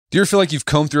Do you ever feel like you've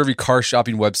combed through every car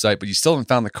shopping website, but you still haven't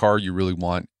found the car you really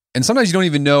want? And sometimes you don't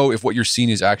even know if what you're seeing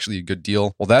is actually a good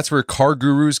deal. Well, that's where Car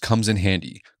Gurus comes in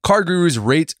handy. Car Gurus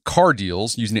rate car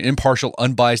deals using an impartial,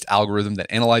 unbiased algorithm that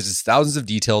analyzes thousands of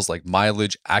details like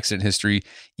mileage, accident history,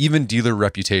 even dealer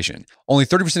reputation. Only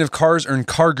 30% of cars earn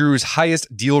Car Gurus'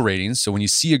 highest deal ratings, so when you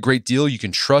see a great deal, you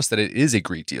can trust that it is a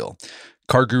great deal.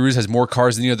 Car Gurus has more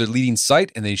cars than any other leading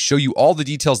site, and they show you all the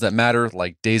details that matter,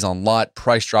 like days on lot,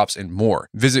 price drops, and more.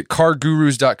 Visit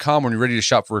cargurus.com when you're ready to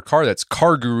shop for a car. That's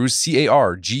CarGurus,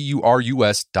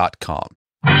 CarGurus.com.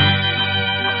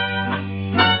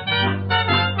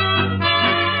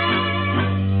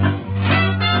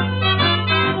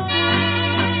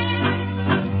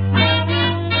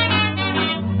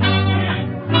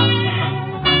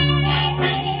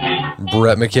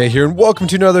 Brett McKay here, and welcome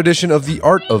to another edition of the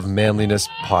Art of Manliness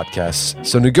podcast.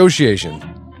 So, negotiation.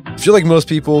 I feel like most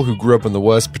people who grew up in the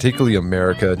West, particularly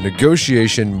America,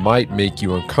 negotiation might make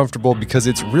you uncomfortable because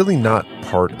it's really not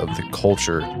part of the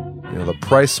culture. You know, the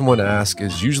price someone asks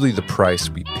is usually the price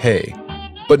we pay.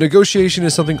 But negotiation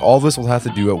is something all of us will have to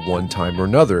do at one time or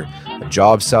another. A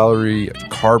job salary, a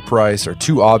car price are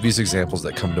two obvious examples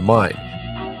that come to mind.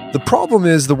 The problem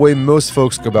is the way most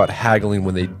folks go about haggling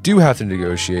when they do have to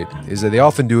negotiate is that they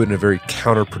often do it in a very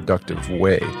counterproductive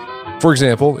way. For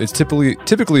example, it's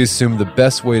typically assumed the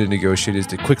best way to negotiate is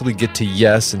to quickly get to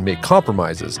yes and make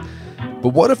compromises. But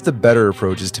what if the better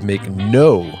approach is to make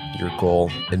no your goal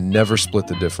and never split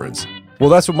the difference? Well,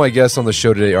 that's what my guest on the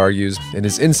show today argues, and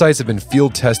his insights have been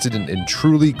field tested in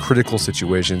truly critical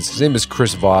situations. His name is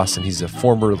Chris Voss, and he's a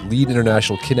former lead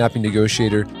international kidnapping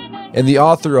negotiator and the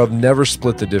author of Never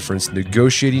Split the Difference,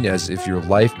 Negotiating as If Your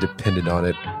Life Depended on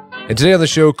It. And today on the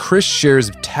show, Chris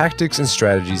shares tactics and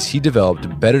strategies he developed to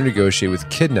better negotiate with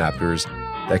kidnappers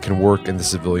that can work in the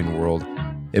civilian world.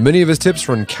 And many of his tips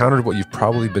run counter to what you've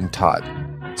probably been taught.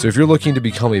 So if you're looking to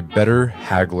become a better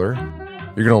haggler,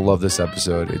 you're going to love this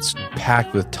episode. It's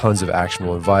packed with tons of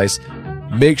actionable advice.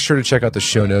 Make sure to check out the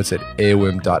show notes at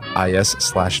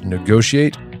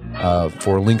aom.is/negotiate.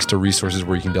 For links to resources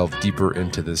where you can delve deeper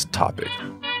into this topic.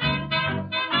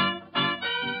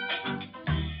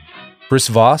 Chris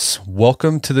Voss,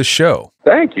 welcome to the show.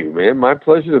 Thank you, man. My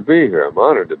pleasure to be here. I'm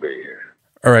honored to be here.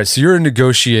 All right, so you're a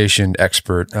negotiation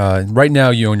expert. Right now,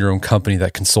 you own your own company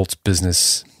that consults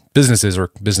businesses or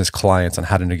business clients on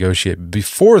how to negotiate.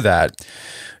 Before that,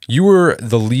 you were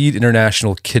the lead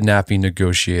international kidnapping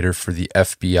negotiator for the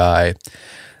FBI.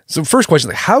 So first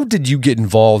question, how did you get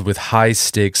involved with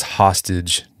high-stakes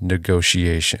hostage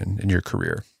negotiation in your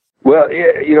career? Well,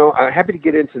 you know, I'm happy to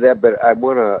get into that, but I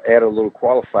want to add a little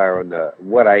qualifier on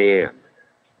what I am.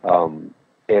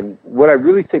 And what I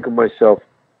really think of myself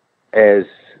as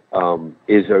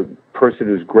is a person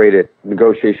who's great at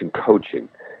negotiation coaching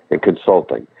and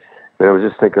consulting. And I was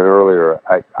just thinking earlier,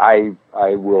 I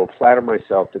will flatter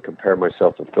myself to compare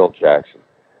myself to Phil Jackson.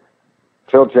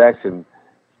 Phil Jackson,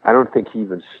 I don't think he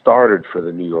even started for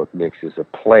the New York Knicks as a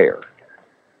player,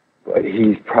 but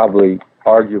he's probably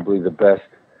arguably the best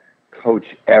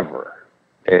coach ever.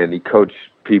 And he coached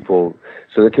people,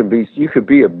 so you could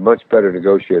be a much better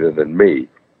negotiator than me,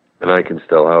 and I can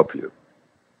still help you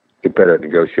get better at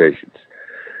negotiations.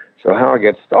 So how I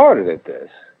got started at this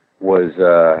was,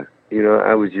 I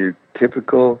was your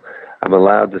typical, I'm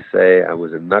allowed to say I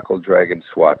was a knuckle-dragging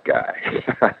SWAT guy.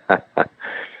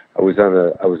 I was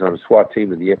on a SWAT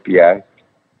team in the FBI,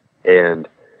 and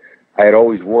I had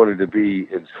always wanted to be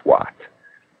in SWAT.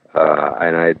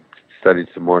 And I had studied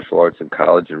some martial arts in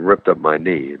college and ripped up my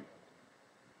knee.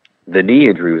 The knee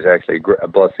injury was actually a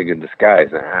blessing in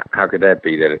disguise. How could that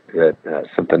be that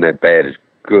something that bad is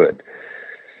good?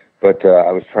 But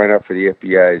I was trying out for the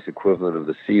FBI's equivalent of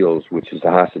the SEALs, which is the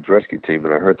hostage rescue team,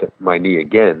 and I hurt my knee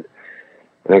again,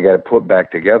 and I got it put back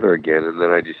together again. And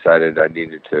then I decided I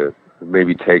needed to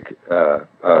maybe take a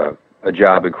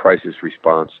job in crisis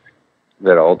response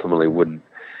that ultimately wouldn't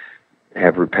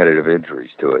have repetitive injuries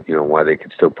to it, why they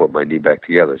could still put my knee back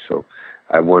together. So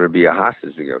I wanted to be a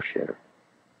hostage negotiator.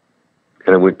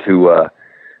 And I went to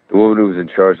the woman who was in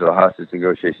charge of the hostage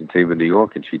negotiation team in New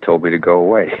York, and she told me to go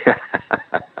away.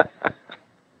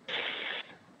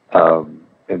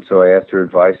 And so I asked her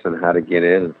advice on how to get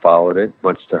in and followed it,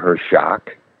 much to her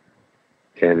shock.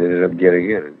 And ended up getting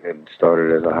in and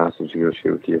started as a hostage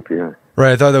negotiator with the FBI.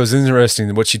 Right. I thought that was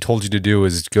interesting. What she told you to do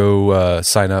was go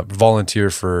sign up,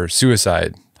 volunteer for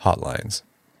suicide hotlines.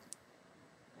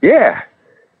 Yeah.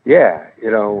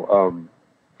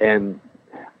 And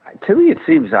to me it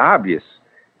seems obvious.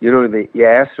 You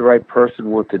ask the right person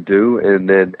what to do and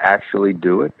then actually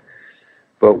do it.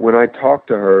 But when I talked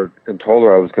to her and told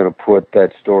her I was going to put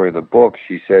that story in the book,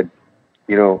 she said,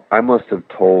 I must have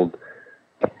told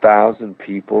 1,000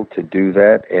 people to do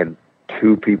that, and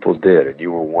 2 people did, and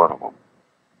you were one of them.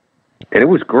 And it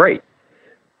was great.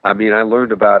 I mean, I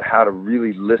learned about how to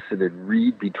really listen and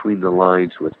read between the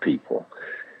lines with people,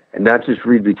 and not just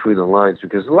read between the lines,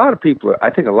 because I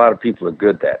think a lot of people are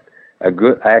good at that.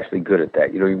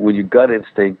 When your gut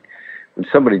instinct, when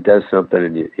somebody does something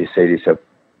and you say to yourself,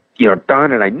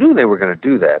 darn it, I knew they were going to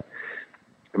do that.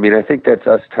 I mean, I think that's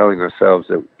us telling ourselves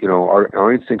that,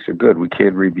 our instincts are good. We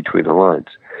can read between the lines.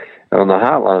 And on the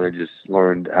hotline, I just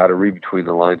learned how to read between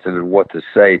the lines and then what to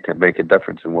say to make a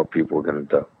difference in what people are going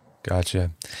to do.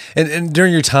 Gotcha. And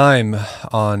during your time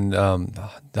on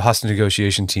the hostage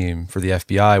negotiation team for the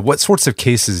FBI, what sorts of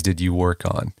cases did you work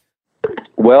on?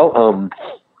 Well,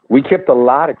 we kept a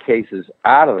lot of cases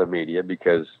out of the media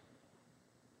because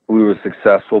we were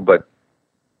successful, but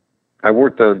I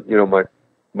worked on,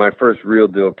 my first real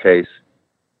deal case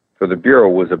for the Bureau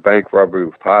was a bank robbery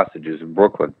with hostages in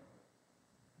Brooklyn.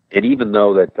 And even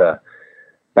though that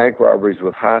bank robberies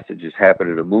with hostages happen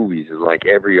in the movies and like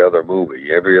every other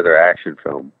movie, every other action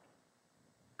film,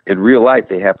 in real life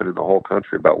they happen in the whole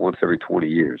country about once every 20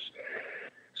 years.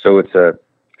 So it's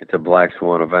a black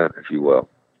swan event, if you will.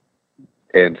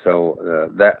 And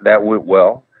so that went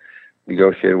well.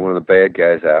 Negotiated one of the bad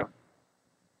guys out.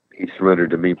 He surrendered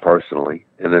to me personally,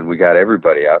 and then we got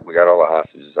everybody out. We got all the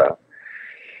hostages out.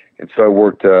 And so I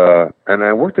worked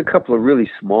a couple of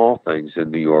really small things in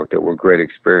New York that were a great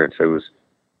experience. There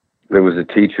was a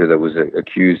teacher that was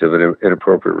accused of an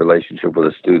inappropriate relationship with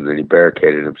a student, and he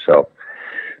barricaded himself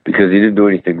because he didn't do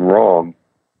anything wrong,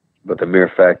 but the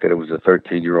mere fact that it was a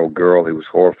 13-year-old girl, he was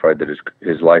horrified that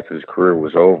his life and his career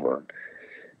was over.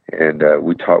 And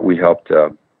we helped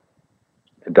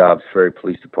Dobbs Ferry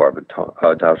Police Department,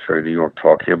 Dobbs Ferry, New York,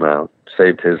 talk him out,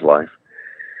 saved his life.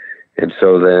 And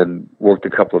so then worked a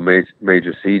couple of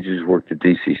major sieges, worked the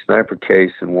D.C. sniper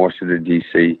case in Washington,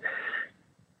 D.C.,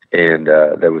 and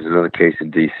there was another case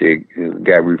in D.C., a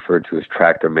guy referred to as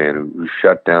Tractor Man, who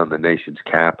shut down the nation's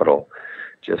capital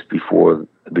just before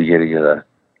the beginning of the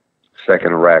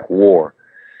Second Iraq War,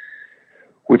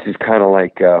 which is kind of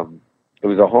like, it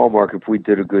was a hallmark. If we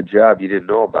did a good job, you didn't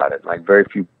know about it. Like very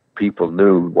few people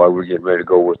knew while we were getting ready to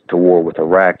go to war with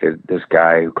Iraq that this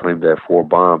guy who claimed to have 4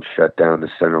 bombs shut down the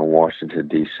center of Washington,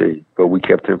 D.C. But we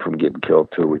kept him from getting killed,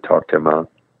 too. We talked him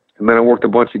out. And then I worked a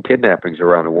bunch of kidnappings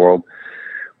around the world,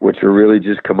 which are really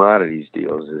just commodities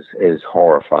deals, as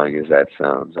horrifying as that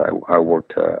sounds. I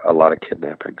worked a lot of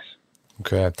kidnappings.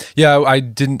 Okay. Yeah, I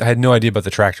had no idea about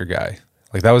the tractor guy.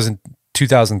 Like that was in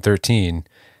 2013,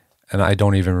 and I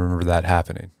don't even remember that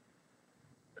happening.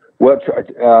 Well,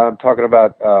 I'm talking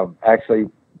about actually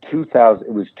 2000.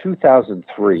 It was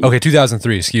 2003. Okay,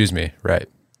 2003. Excuse me. Right.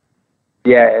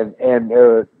 Yeah, and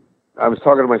I was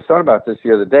talking to my son about this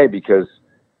the other day because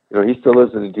he still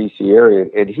lives in the D.C. area,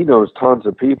 and he knows tons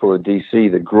of people in D.C.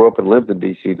 that grew up and lived in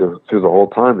D.C. through the whole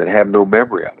time that have no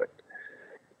memory of it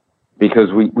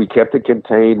because we kept it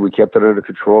contained, we kept it under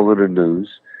control in the news.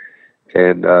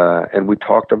 And we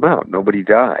talked them out. Nobody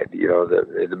died.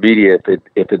 The media,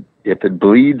 if it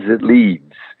bleeds, it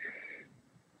leads,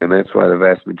 and that's why the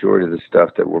vast majority of the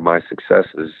stuff that were my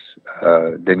successes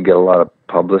didn't get a lot of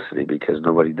publicity because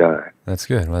nobody died. That's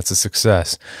good. Well, that's a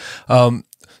success.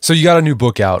 So you got a new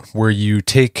book out where you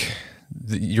take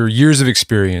your years of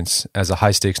experience as a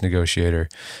high stakes negotiator,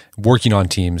 working on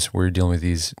teams where you're dealing with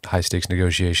these high stakes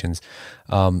negotiations,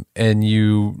 and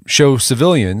you show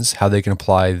civilians how they can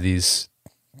apply these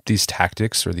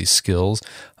tactics or these skills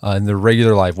in their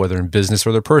regular life, whether in business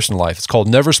or their personal life. It's called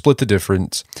Never Split the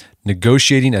Difference,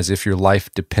 Negotiating as if your life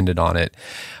depended on it.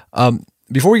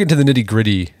 Before we get into the nitty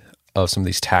gritty of some of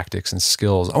these tactics and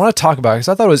skills, I want to talk about, because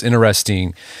I thought it was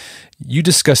interesting, you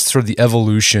discussed sort of the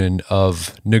evolution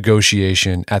of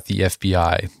negotiation at the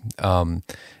FBI and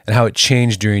how it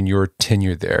changed during your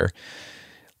tenure there.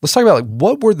 Let's talk about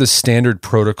what were the standard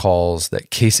protocols that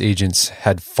case agents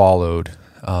had followed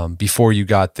before you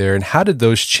got there, and how did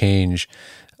those change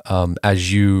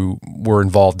as you were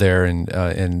involved there,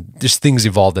 and just things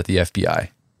evolved at the FBI?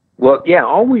 Well, yeah,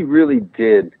 all we really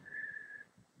did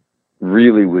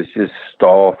was just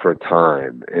stall for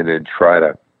time and then try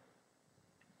to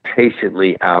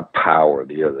patiently outpower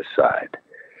the other side.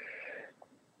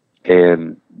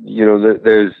 And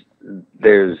there's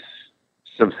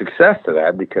some success to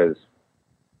that because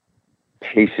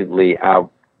patiently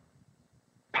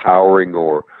outpowering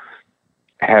or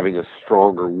having a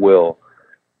stronger will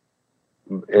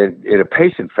in a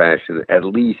patient fashion at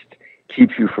least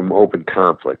keeps you from open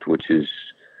conflict, which is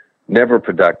never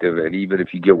productive. And even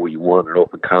if you get what you want in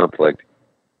open conflict,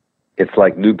 it's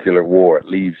like nuclear war. It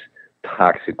leaves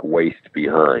toxic waste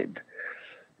behind.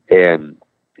 and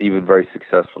even very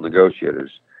successful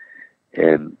negotiators.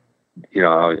 And,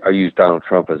 I use Donald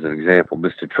Trump as an example.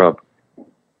 Mr. Trump,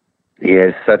 he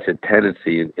has such a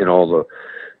tendency in all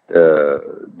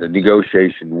the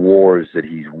negotiation wars that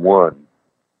he's won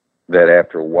that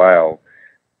after a while,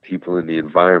 people in the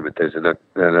environment, there's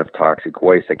enough toxic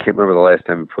waste. I can't remember the last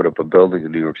time he put up a building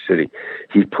in New York City.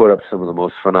 He's put up some of the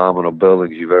most phenomenal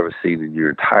buildings you've ever seen in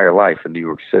your entire life in New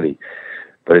York City.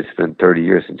 But it's been 30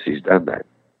 years since he's done that.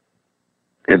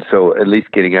 And so at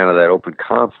least getting out of that open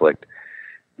conflict,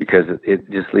 because it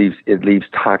just leaves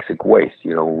toxic waste.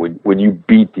 When you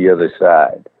beat the other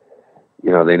side,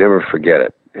 they never forget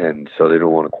it. And so they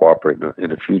don't want to cooperate in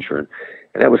the future.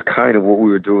 And that was kind of what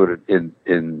we were doing in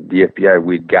the FBI.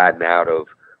 We'd gotten out of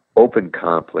open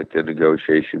conflict and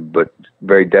negotiation, but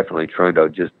very definitely trying to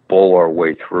just bull our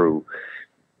way through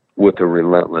with a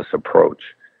relentless approach.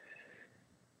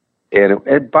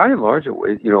 And by and large, it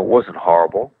wasn't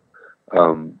horrible.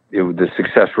 The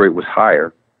success rate was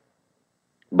higher,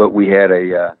 but we had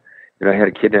I had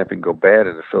a kidnapping go bad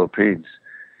in the Philippines.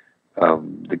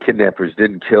 The kidnappers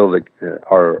didn't kill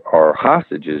our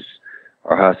hostages.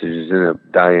 Our hostages ended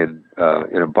up dying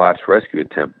in a botched rescue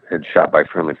attempt and shot by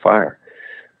friendly fire.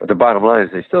 But the bottom line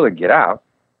is they still didn't get out.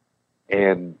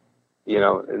 And,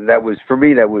 that was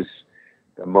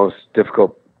the most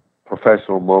difficult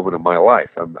professional moment of my life.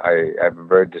 I have a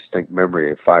very distinct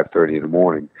memory at 5:30 in the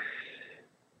morning,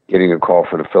 getting a call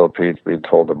from the Philippines being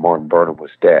told that Martin Burnham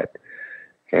was dead.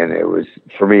 And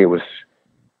for me, it was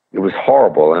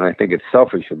horrible, and I think it's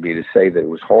selfish of me to say that it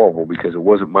was horrible because it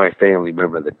wasn't my family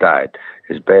member that died.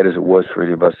 As bad as it was for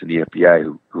any of us in the FBI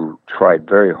who tried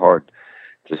very hard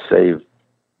to save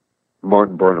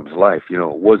Martin Burnham's life, it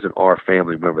wasn't our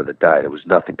family member that died. It was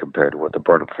nothing compared to what the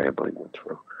Burnham family went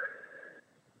through.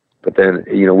 But then,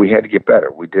 we had to get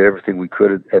better. We did everything we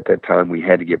could at that time. We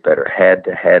had to get better. Had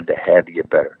to get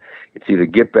better. It's either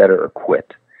get better or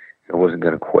quit. I wasn't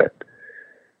going to quit.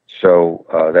 So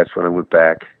that's when I went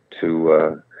back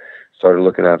to started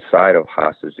looking outside of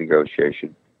hostage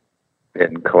negotiation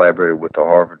and collaborated with the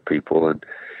Harvard people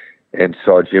and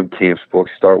saw Jim Camp's book,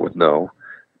 Start With No,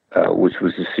 which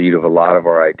was the seed of a lot of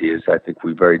our ideas. I think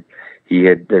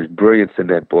there's brilliance in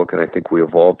that book, and I think we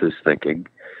evolved his thinking.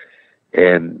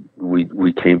 And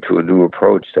we came to a new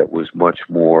approach that was much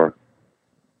more,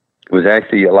 it was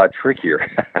actually a lot trickier,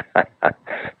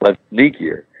 less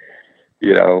sneakier,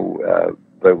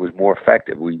 but it was more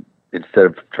effective. Instead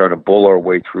of trying to bull our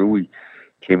way through, we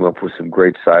came up with some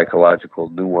great psychological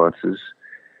nuances.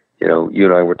 You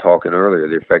and I were talking earlier,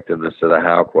 the effectiveness of the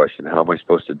how question. How am I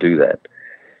supposed to do that?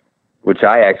 Which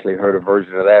I actually heard a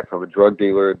version of that from a drug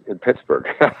dealer in Pittsburgh.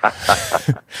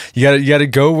 You got to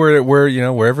go where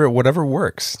whatever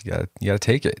works. You got to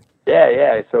take it.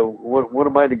 Yeah. So one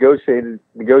of my negotiation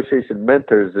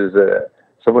mentors is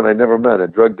someone I never met, a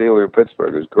drug dealer in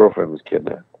Pittsburgh whose girlfriend was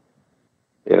kidnapped.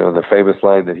 The famous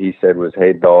line that he said was,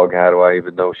 "Hey, dog, how do I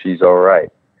even know she's all right?"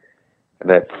 And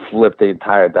that flipped the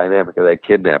entire dynamic of that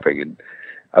kidnapping. And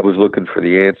I was looking for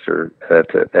the answer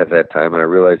at that time, and I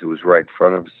realized it was right in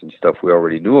front of us and stuff we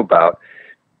already knew about.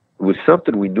 It was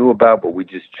something we knew about, but we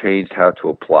just changed how to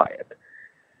apply it.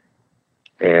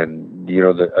 And,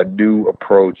 a new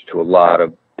approach to a lot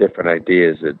of different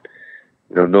ideas that,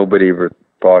 nobody ever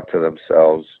thought to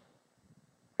themselves,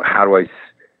 how do I,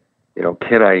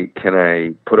 can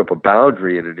I put up a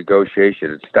boundary in a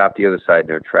negotiation and stop the other side in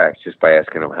their tracks just by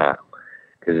asking them how?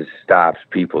 Because it stops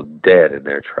people dead in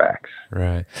their tracks.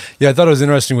 Right. Yeah, I thought it was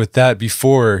interesting with that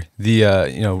before the,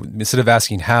 instead of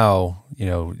asking how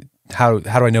do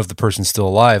I know if the person's still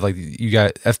alive? Like you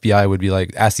got FBI would be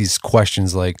like, ask these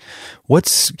questions like,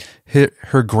 what's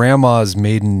her grandma's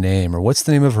maiden name? Or what's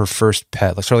the name of her first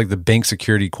pet? Like sort of like the bank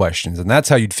security questions. And that's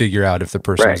how you'd figure out if the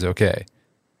person was okay.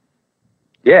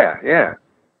 Yeah.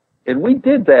 And we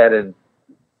did that in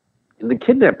the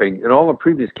kidnapping, in all the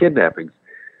previous kidnappings.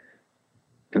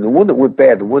 And the one that went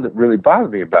bad, the one that really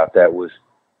bothered me about that was,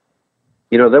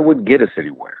 that wouldn't get us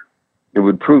anywhere. It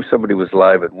would prove somebody was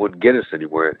alive. It wouldn't get us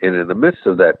anywhere. And in the midst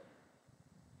of that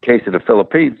case in the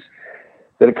Philippines,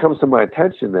 then it comes to my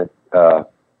attention that,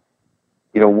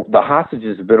 the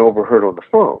hostages have been overheard on the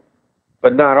phone,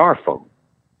 but not our phone.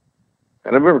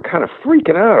 And I remember kind of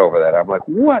freaking out over that. I'm like,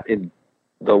 what in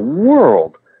the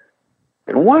world?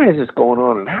 And why is this going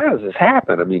on? And how does this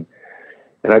happen? I mean,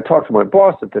 and I talked to my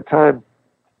boss at the time,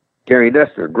 Gary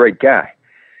Nestor, a great guy.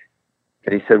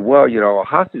 And he said, well, a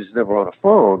hostage is never on a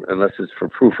phone unless it's for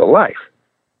proof of life.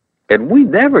 And we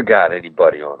never got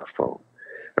anybody on the phone.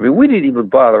 I mean, we didn't even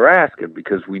bother asking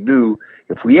because we knew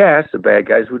if we asked, the bad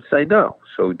guys would say no.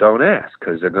 So don't ask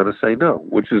because they're going to say no,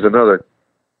 which is another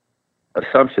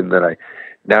assumption that I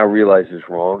now realize is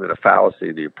wrong and a fallacy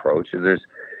of the approach. And there's,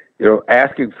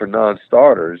 asking for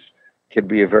non-starters can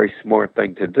be a very smart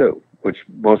thing to do, which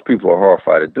most people are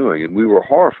horrified at doing. And we were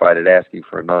horrified at asking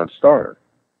for a non-starter.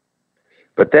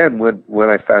 But then when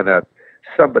I found out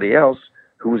somebody else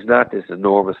who was not this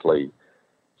enormously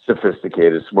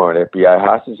sophisticated, smart FBI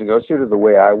hostage negotiator the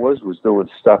way I was doing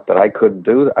stuff that I couldn't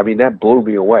do, I mean, that blew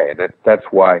me away. And that's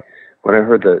why when I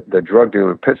heard the drug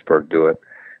dealer in Pittsburgh do it,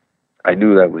 I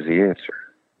knew that was the answer.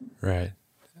 Right.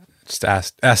 Just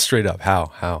ask straight up,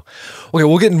 how? Okay,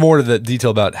 we'll get more to the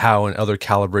detail about how and other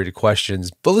calibrated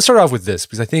questions, but let's start off with this,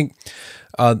 because I think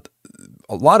a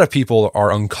lot of people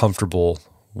are uncomfortable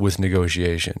with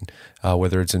negotiation,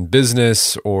 whether it's in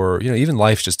business or, even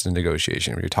life's just a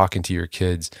negotiation where you're talking to your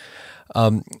kids.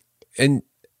 And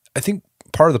I think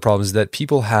part of the problem is that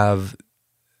people have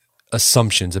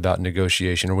assumptions about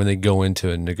negotiation, or when they go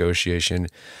into a negotiation.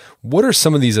 What are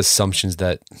some of these assumptions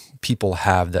that people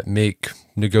have that make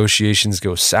negotiations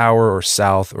go sour or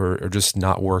south or just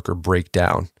not work or break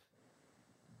down?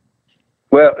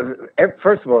 Well,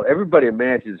 first of all, everybody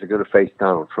imagines they're going to face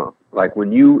Donald Trump. Like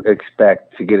when you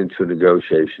expect to get into a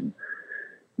negotiation,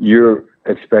 you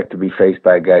expect to be faced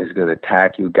by a guy who's going to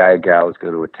attack you, a guy or gal is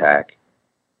going to attack,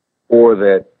 or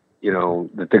that,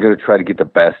 that they're going to try to get the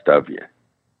best of you.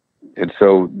 And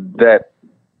so that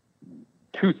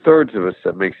 2/3 of us,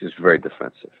 that makes us very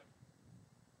defensive.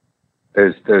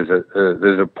 There's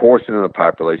a portion of the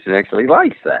population that actually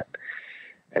likes that.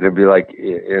 And it'd be like,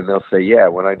 and they'll say, yeah,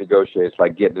 when I negotiate, it's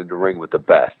like getting in the ring with the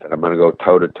best, and I'm going to go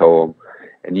toe to toe them.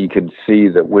 And you can see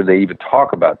that when they even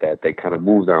talk about that, they kind of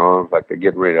move their arms like they're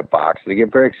getting ready to box, and they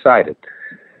get very excited.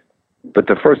 But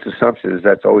the first assumption is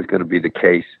that's always going to be the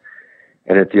case,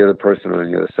 and that the other person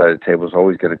on the other side of the table is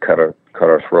always going to cut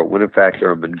our throat, when in fact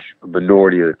they're a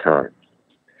minority of the time.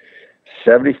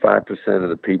 75% of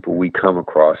the people we come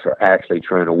across are actually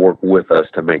trying to work with us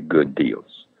to make good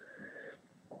deals.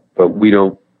 But we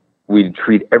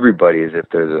treat everybody as if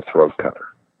they're the throat cutter,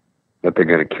 that they're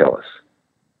going to kill us.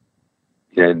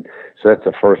 And so that's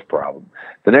the first problem.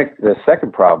 The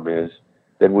second problem is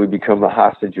then we become the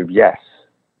hostage of yes.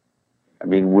 I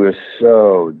mean, we're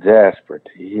so desperate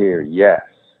to hear yes.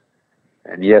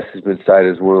 And yes has been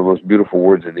cited as one of the most beautiful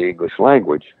words in the English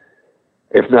language,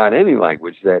 if not any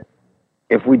language, that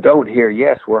if we don't hear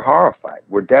yes, we're horrified.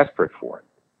 We're desperate for it.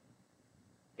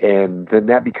 And then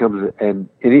that becomes, and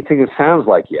anything that sounds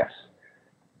like yes,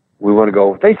 we want to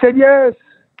go, they said yes.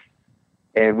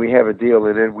 And we have a deal,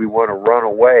 and then we want to run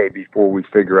away before we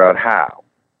figure out how.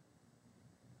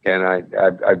 And I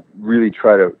really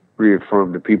try to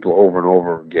reaffirm to people over and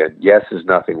over again, yes is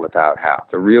nothing without how.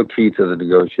 The real key to the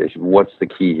negotiation, what's the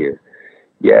key here?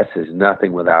 Yes is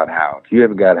nothing without how. If you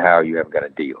haven't got how, you haven't got a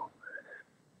deal.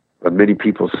 But many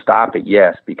people stop at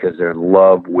yes because they're in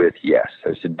love with yes.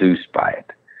 They're seduced by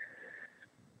it.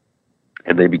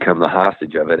 And they become the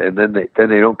hostage of it. And then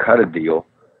they don't cut a deal.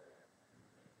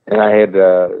 And I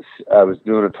was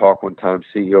doing a talk one time,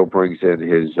 CEO brings in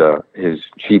his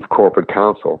chief corporate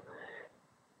counsel,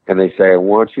 and they say, I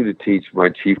want you to teach my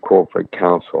chief corporate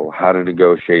counsel how to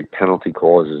negotiate penalty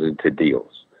clauses into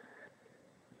deals.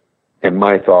 And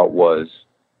my thought was,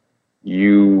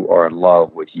 you are in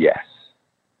love with yes.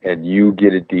 And you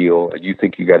get a deal, and you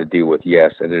think you got to deal with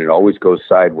yes, and then it always goes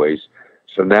sideways.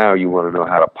 So now you want to know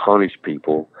how to punish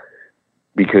people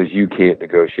because you can't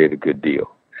negotiate a good deal.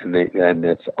 And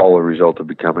that's all a result of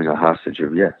becoming a hostage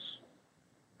of yes.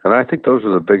 And I think those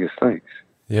are the biggest things.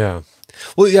 Yeah.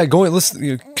 Well, yeah, let's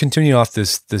continue off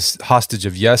this hostage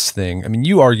of yes thing. I mean,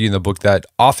 you argue in the book that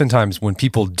oftentimes when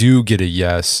people do get a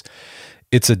yes,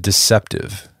 it's a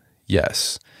deceptive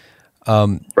yes.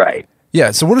 Right.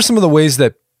 Yeah. So what are some of the ways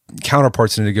that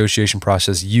counterparts in the negotiation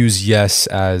process use yes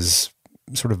as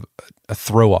sort of a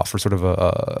throw off or sort of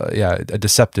a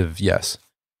deceptive yes?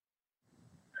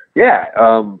 Yeah.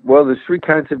 Well, there's three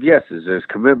kinds of yeses. There's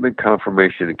commitment,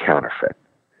 confirmation, and counterfeit.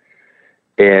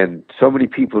 And so many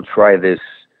people try this,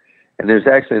 and there's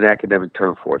actually an academic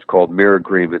term for it. It's called mere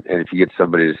agreement. And if you get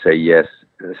somebody to say yes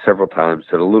several times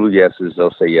to the little yeses,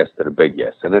 they'll say yes to the big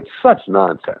yes. And it's such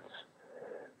nonsense.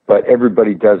 But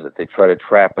everybody does it. They try to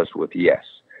trap us with yes.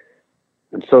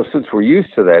 And so since we're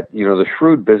used to that, the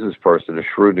shrewd business person, the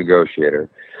shrewd negotiator,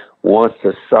 wants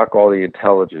to suck all the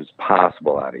intelligence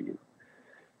possible out of you.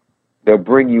 They'll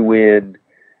bring you in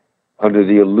under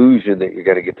the illusion that you're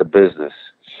going to get the business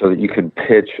so that you can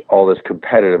pitch all this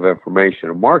competitive information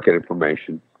and market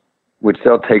information, which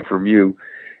they'll take from you,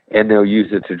 and they'll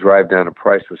use it to drive down a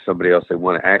price with somebody else they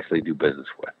want to actually do business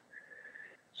with.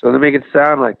 So they make it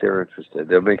sound like they're interested.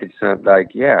 They'll make it sound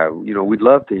like, yeah, we'd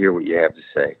love to hear what you have to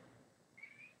say.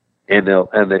 And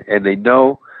they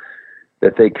know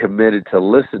that they committed to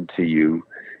listen to you.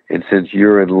 And since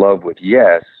you're in love with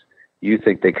yes, you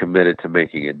think they committed to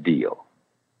making a deal.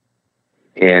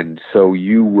 And so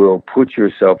you will put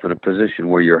yourself in a position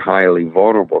where you're highly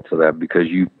vulnerable to them because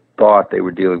you thought they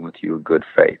were dealing with you in good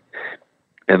faith.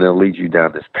 And they'll lead you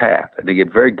down this path. And they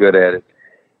get very good at it.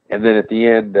 And then at the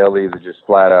end, they'll either just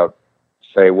flat out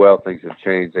say, well, things have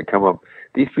changed. They come up.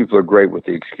 These people are great with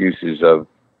the excuses of,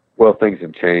 well, things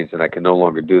have changed and I can no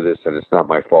longer do this and it's not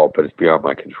my fault, but it's beyond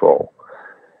my control.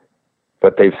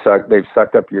 But they've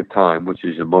sucked up your time, which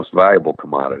is your most valuable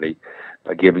commodity,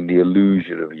 by giving the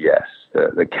illusion of yes,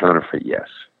 the counterfeit yes.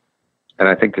 And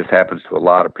I think this happens to a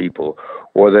lot of people.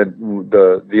 Or then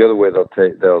the other way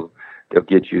they'll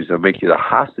get you is they'll make you the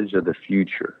hostage of the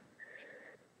future.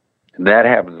 And that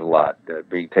happens a lot,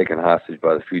 being taken hostage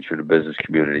by the future in the business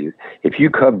community. If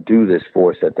you come do this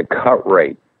for us at the cut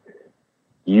rate,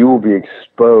 you will be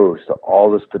exposed to all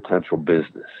this potential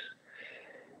business.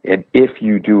 And if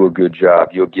you do a good job,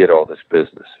 you'll get all this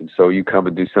business. And so you come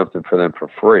and do something for them for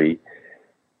free.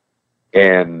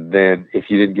 And then if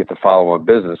you didn't get the follow-on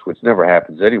business, which never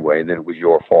happens anyway, then it was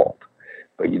your fault.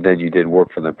 But then you did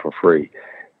work for them for free.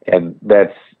 And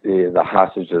that's the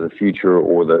hostage of the future,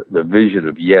 or the vision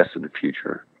of yes in the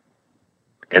future.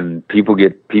 And people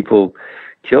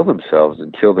kill themselves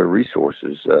and kill their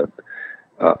resources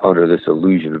under this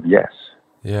illusion of yes.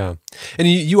 Yeah. And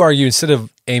you argue, instead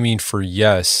of aiming for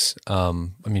yes,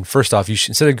 first off,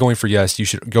 instead of going for yes, you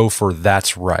should go for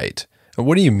that's right. And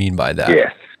what do you mean by that?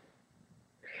 Yes.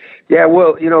 Yeah,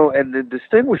 well, and the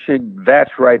distinguishing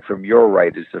that's right from your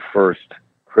right is the first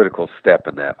critical step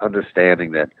in that,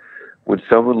 understanding that when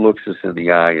someone looks us in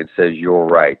the eye and says, you're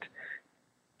right,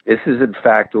 this is in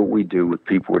fact what we do with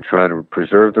people we're trying to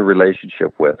preserve the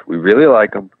relationship with. We really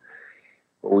like them,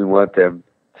 but we want them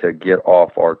to get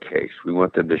off our case. We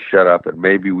want them to shut up, and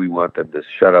maybe we want them to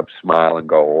shut up, smile, and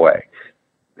go away.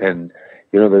 And,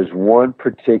 there's one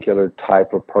particular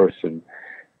type of person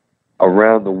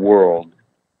around the world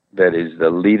that is the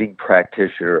leading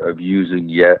practitioner of using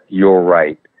you're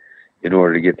right in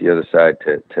order to get the other side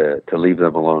to leave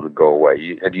them alone and go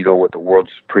away. And you know what the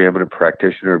world's preeminent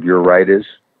practitioner of you're right is?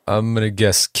 I'm going to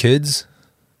guess kids?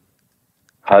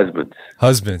 Husbands.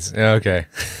 Husbands. Yeah, okay.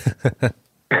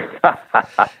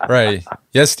 Right.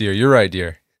 Yes, dear. You're right,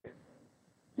 dear.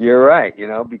 You're right,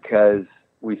 because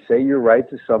we say you're right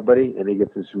to somebody and they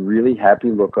get this really happy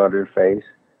look on their face,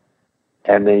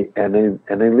 and they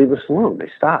leave us alone. They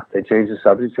stop. They change the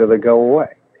subject or they go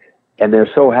away. And they're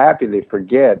so happy they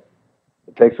forget.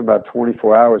 It takes them about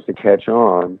 24 hours to catch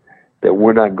on that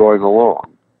we're not going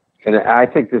along. And I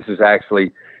think this is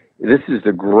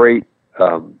the great,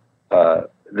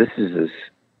 this is this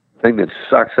thing that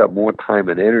sucks up more time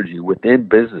and energy within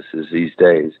businesses these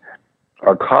days.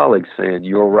 Our colleagues saying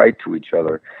you're right to each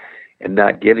other and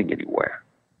not getting anywhere.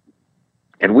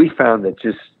 And we found that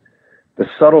just the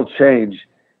subtle change,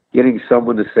 getting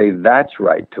someone to say that's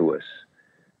right to us,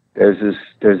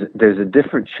 there's a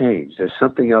different change. There's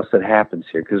something else that happens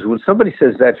here. Because when somebody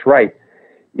says that's right,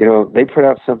 they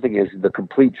pronounce something as the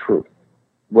complete truth.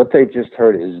 What they've just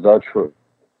heard is the truth.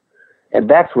 And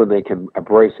that's when they can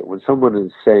embrace it. When someone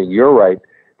is saying you're right,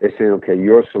 they say, okay,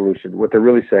 your solution. What they're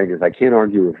really saying is, I can't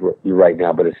argue with you right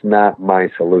now, but it's not my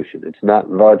solution. It's not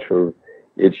the truth.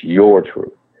 It's your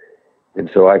truth. And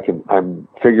so I'm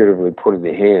figuratively putting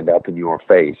the hand up in your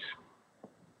face,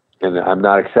 and I'm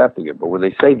not accepting it. But when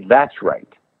they say that's right,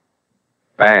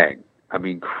 bang,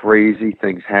 crazy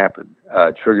things happen.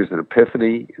 Triggers an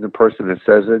epiphany in the person that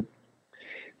says it.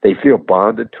 They feel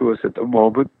bonded to us at the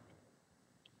moment.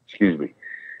 Excuse me.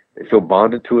 They feel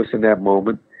bonded to us in that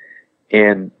moment.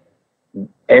 And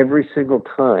every single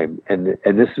time, and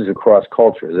this is across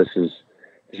culture, this has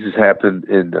happened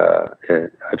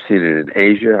I've seen it in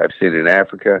Asia, I've seen it in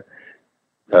Africa.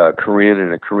 A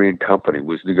Korean company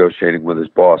was negotiating with his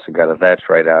boss and got a that's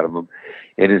right out of him.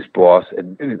 And his boss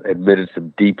admitted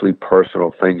some deeply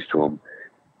personal things to him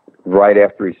right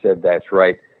after he said that's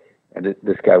right. And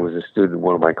this guy was a student in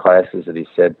one of my classes, and he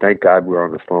said, thank God we're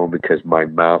on the phone because my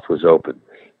mouth was open.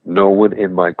 No one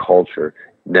in my culture,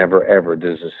 never ever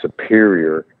does a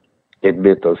superior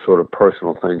admit those sort of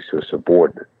personal things to a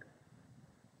subordinate.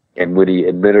 And when he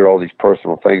admitted all these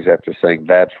personal things after saying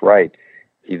that's right,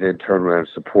 he then turned around and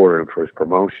supported him for his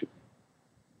promotion.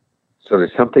 So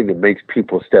there's something that makes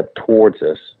people step towards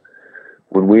us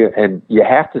and you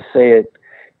have to say it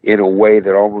in a way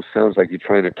that almost sounds like you're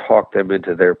trying to talk them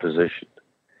into their position.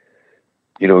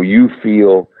 You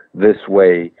feel this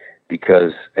way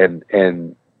because, and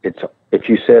it's, if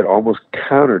you say it almost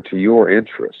counter to your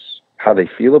interests, how they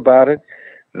feel about it,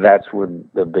 that's when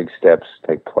the big steps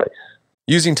take place.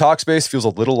 Using Talkspace feels a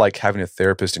little like having a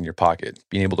therapist in your pocket.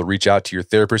 Being able to reach out to your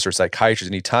therapist or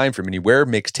psychiatrist anytime from anywhere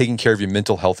makes taking care of your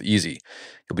mental health easy.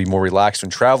 You'll be more relaxed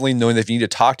when traveling, knowing that if you need to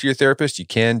talk to your therapist, you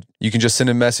can. You can just send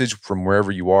a message from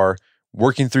wherever you are.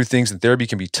 Working through things in therapy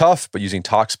can be tough, but using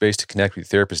Talkspace to connect with your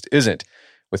therapist isn't.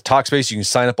 With Talkspace, you can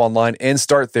sign up online and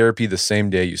start therapy the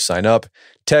same day you sign up.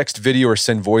 Text, video, or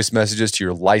send voice messages to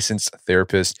your licensed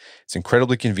therapist. It's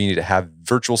incredibly convenient to have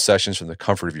virtual sessions from the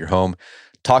comfort of your home.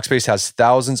 Talkspace has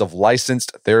thousands of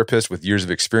licensed therapists with years of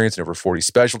experience in over 40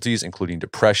 specialties, including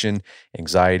depression,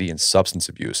 anxiety, and substance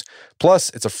abuse.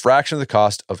 Plus, it's a fraction of the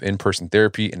cost of in-person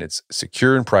therapy, and it's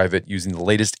secure and private using the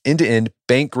latest end-to-end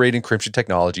bank-grade encryption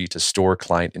technology to store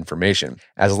client information.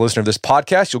 As a listener of this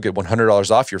podcast, you'll get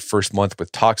 $100 off your first month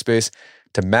with Talkspace.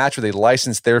 To match with a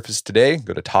licensed therapist today,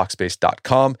 go to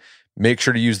Talkspace.com. Make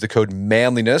sure to use the code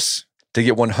manliness to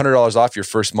get $100 off your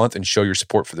first month and show your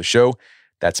support for the show.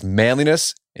 That's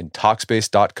manliness in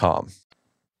Talkspace.com. All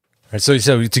right, so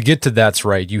to get to that's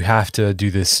right, you have to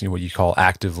do this, what you call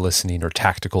active listening or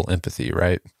tactical empathy,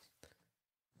 right?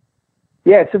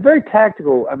 Yeah, it's a very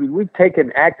tactical. I mean, we've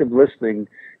taken active listening.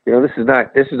 This is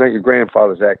not your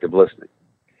grandfather's active listening.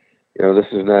 This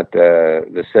is not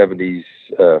the 70s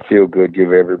feel good,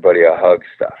 give everybody a hug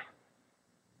stuff.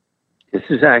 This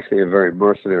is actually a very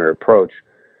mercenary approach,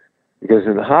 because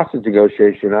in the hostage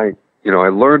negotiation, I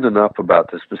learned enough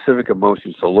about the specific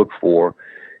emotions to look for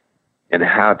and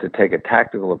how to take a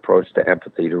tactical approach to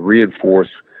empathy to reinforce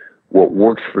what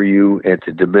works for you and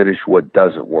to diminish what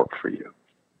doesn't work for you.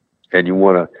 And you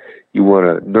want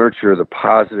to nurture the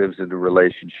positives in the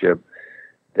relationship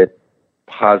that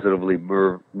positively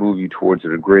move you towards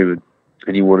an agreement,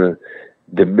 and you want to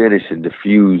diminish and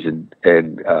diffuse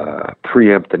and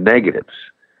preempt the negatives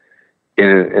in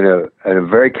a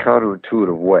very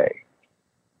counterintuitive way.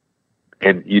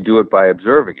 And you do it by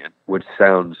observing it, which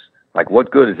sounds like,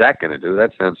 what good is that going to do?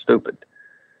 That sounds stupid.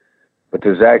 But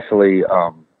there's actually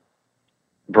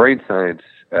brain science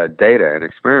data and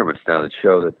experiments now that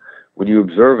show that when you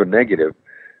observe a negative,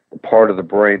 the part of the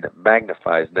brain that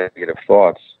magnifies negative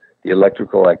thoughts, the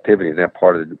electrical activity in that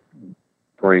part of the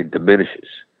brain diminishes.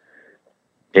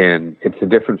 And it's the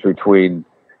difference between,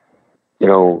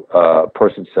 a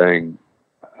person saying,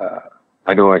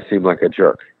 I know I seem like a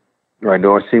jerk, or I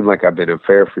know I seem like I've been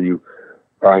unfair for you,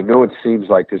 or I know it seems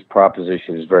like this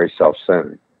proposition is very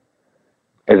self-centered,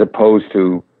 as opposed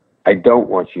to, I don't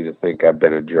want you to think I've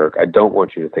been a jerk. I don't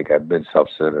want you to think I've been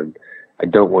self-centered. I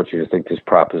don't want you to think this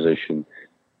proposition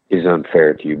is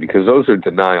unfair to you, because those are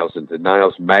denials, and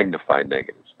denials magnify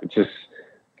negatives. But just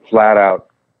flat out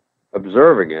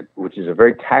observing it, which is a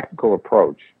very tactical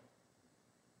approach,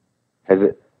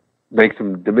 makes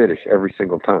them diminish every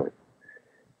single time.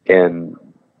 And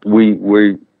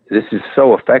this is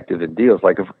so effective in deals.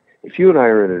 Like if you and I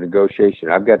are in a negotiation,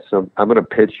 I'm going to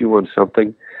pitch you on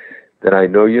something that I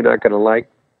know you're not going to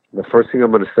like. The first thing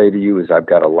I'm going to say to you is, I've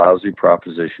got a lousy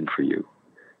proposition for you,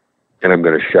 and I'm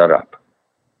going to shut up.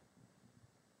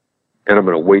 And I'm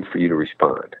going to wait for you to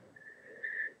respond.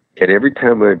 And every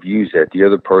time I've used that, the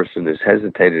other person has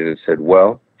hesitated and said,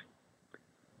 well,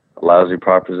 a lousy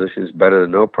proposition is better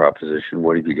than no proposition.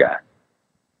 What have you got?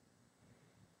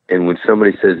 And when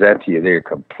somebody says that to you, they're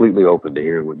completely open to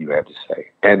hearing what you have to say.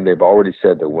 And they've already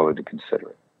said they're willing to consider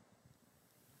it.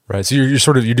 Right. So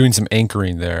you're doing some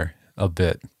anchoring there a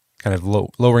bit, kind of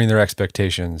lowering their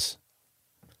expectations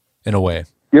in a way.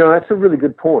 That's a really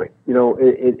good point.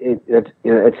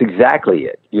 It's exactly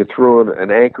it. You're throwing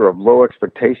an anchor of low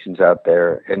expectations out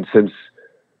there. And since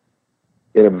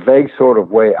in a vague sort of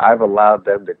way, I've allowed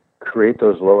them to create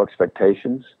those low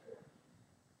expectations,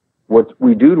 what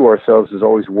we do to ourselves is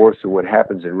always worse than what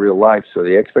happens in real life. So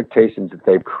the expectations that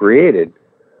they've created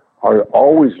are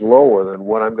always lower than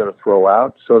what I'm going to throw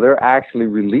out. So they're actually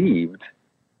relieved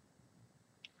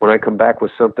when I come back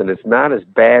with something that's not as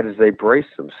bad as they brace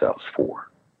themselves for.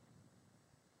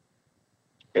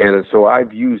 And so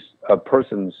I've used a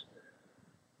person's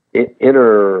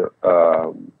inner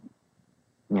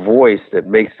voice that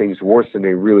makes things worse than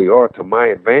they really are to my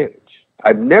advantage.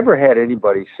 I've never had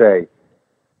anybody say,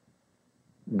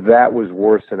 that was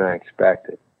worse than I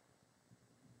expected.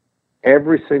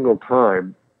 Every single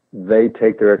time they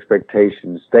take their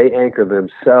expectations, they anchor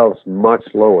themselves much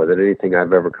lower than anything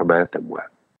I've ever come at them with.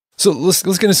 So let's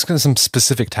get into some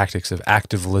specific tactics of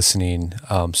active listening,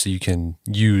 so you can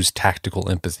use tactical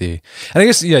empathy. And I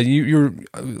guess, you're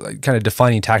kind of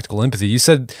defining tactical empathy. You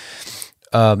said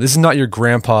this is not your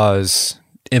grandpa's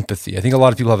empathy. I think a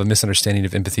lot of people have a misunderstanding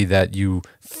of empathy, that you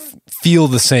feel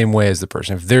the same way as the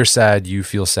person. If they're sad, you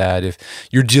feel sad. If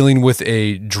you're dealing with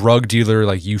a drug dealer,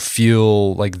 like, you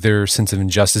feel like their sense of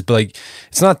injustice, but like,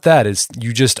 it's not that, it's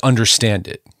you just understand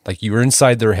it. Like, you're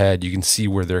inside their head, you can see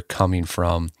where they're coming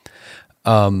from.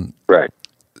 Right.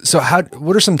 So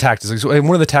what are some tactics? Like, so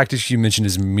one of the tactics you mentioned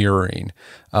is mirroring.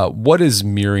 What is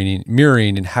mirroring,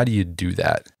 and how do you do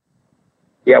that?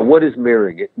 Yeah, what is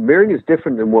mirroring? Mirroring is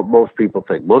different than what most people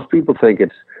think. Most people think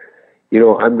it's,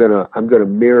 I'm gonna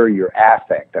mirror your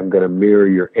affect. I'm gonna mirror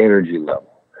your energy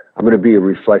level. I'm gonna be a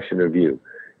reflection of you.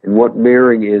 And what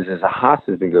mirroring is as a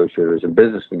hostage negotiator, as a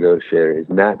business negotiator, is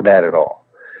not that at all.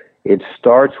 It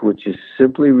starts with just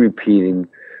simply repeating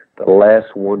the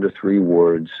last 1 to 3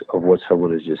 words of what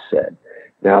someone has just said.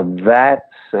 Now, that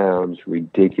sounds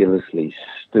ridiculously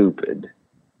stupid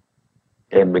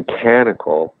and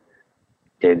mechanical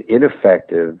and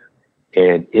ineffective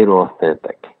and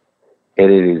inauthentic.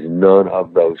 And it is none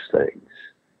of those things.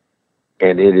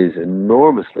 And it is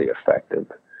enormously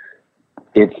effective.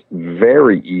 It's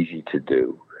very easy to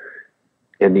do.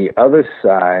 And the other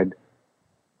side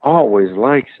always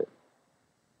likes it.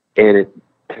 And it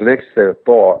connects their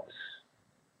thoughts,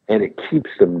 and it keeps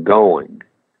them going.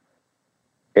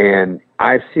 And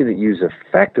I've seen it used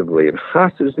effectively in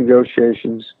hostage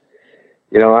negotiations.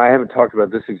 I haven't talked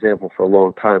about this example for a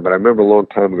long time, but I remember a long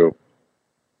time ago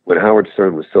when Howard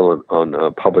Stern was still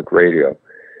on public radio.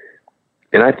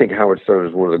 And I think Howard Stern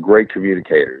is one of the great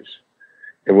communicators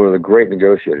and one of the great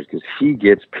negotiators, because he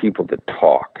gets people to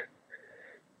talk,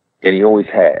 and he always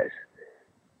has.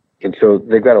 And so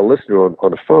they've got a listener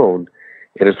on the phone,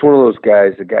 and it's one of those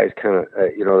guys, the guys kind of,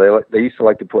 they used to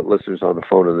like to put listeners on the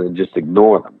phone and then just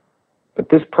ignore them. But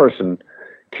this person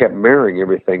kept mirroring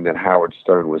everything that Howard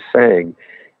Stern was saying,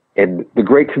 and the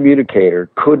great communicator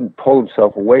couldn't pull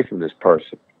himself away from this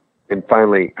person. And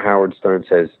finally, Howard Stern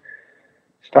says,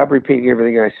 "Stop repeating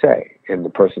everything I say." And the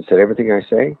person said, "Everything I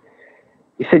say?"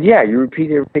 He said, "Yeah, you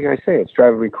repeat everything I say. It's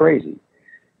driving me crazy."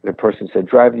 And the person said,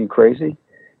 "Driving you crazy?"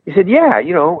 He said, "Yeah,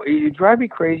 you drive me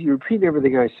crazy. You repeat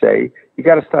everything I say. You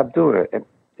got to stop doing it."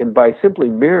 And by simply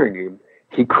mirroring him,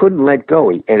 he couldn't let go.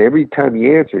 And every time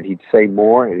he answered, he'd say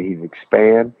more, and he'd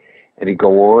expand, and he'd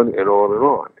go on and on and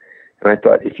on. And I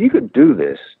thought, if you could do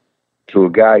this to a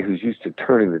guy who's used to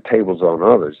turning the tables on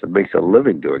others and makes a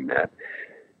living doing that,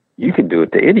 you can do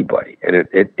it to anybody. And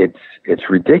it's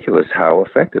ridiculous how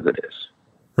effective it is.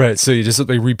 Right. So you just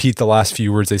repeat the last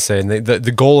few words they say, and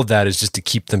the goal of that is just to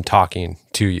keep them talking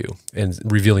to you and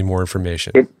revealing more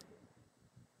information.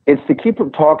 It's to keep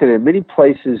them talking. In many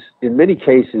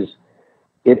cases,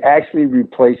 it actually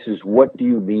replaces "what do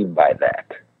you mean by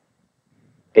that?"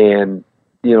 And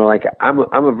I'm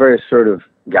a very assertive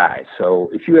guy. So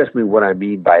if you ask me what I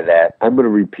mean by that, I'm going to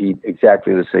repeat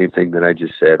exactly the same thing that I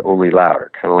just said, only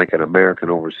louder, kind of like an American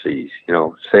overseas.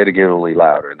 Say it again, only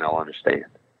louder, and they'll understand.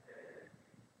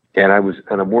 And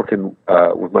I'm working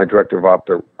with my director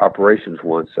of operations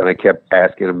once, and I kept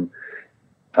asking him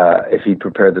if he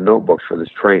prepared the notebooks for this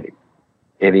training.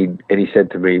 And he said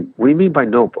to me, "What do you mean by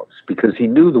notebooks?" Because he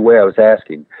knew the way I was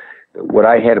asking, what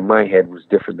I had in my head was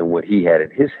different than what he had in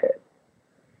his head.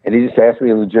 And he just asked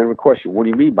me a legitimate question, "What do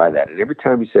you mean by that?" And every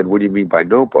time he said, "What do you mean by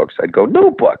notebooks?" I'd go,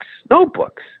 "Notebooks,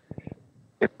 notebooks."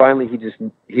 And finally, he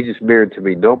just mirrored to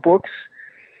me, "Notebooks?"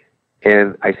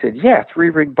 And I said, "Yeah,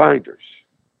 3-ring binders."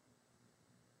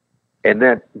 And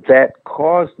that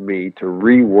caused me to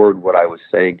reword what I was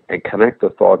saying and connect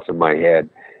the thoughts in my head.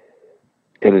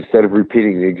 And instead of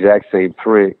repeating the exact same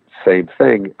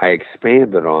thing, I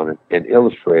expanded on it and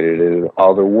illustrated it in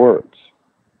other words.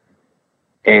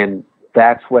 And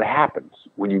that's what happens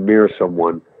when you mirror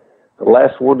someone. The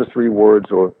last 1 to 3 words,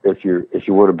 or if you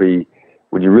want to be,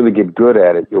 when you really get good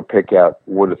at it, you'll pick out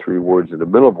 1 to 3 words in the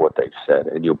middle of what they've said,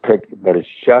 and but it's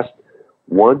just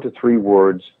 1 to 3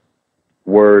 words,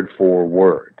 word for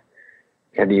word,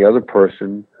 and the other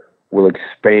person will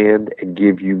expand and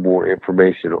give you more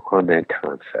information on that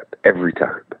concept every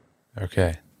time.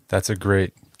 Okay, that's a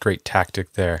great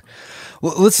tactic there.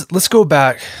 Well, let's go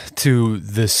back to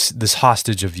this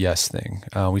hostage of yes thing.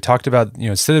 We talked about,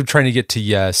 instead of trying to get to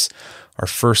yes, our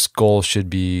first goal should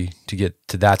be to get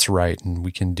to that's right, and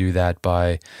we can do that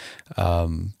by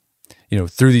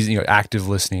through these active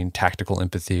listening, tactical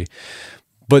empathy.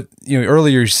 But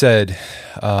earlier you said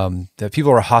that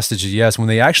people are hostage to yes when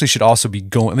they actually should also be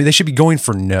going. They should be going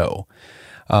for no.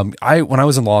 When I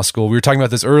was in law school, we were talking about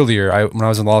this earlier. When I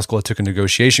was in law school, I took a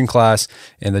negotiation class,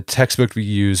 and the textbook we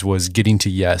used was Getting to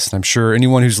Yes. And I'm sure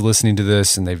anyone who's listening to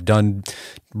this and they've done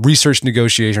research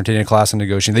negotiation or taken a class on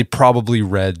negotiation, they probably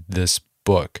read this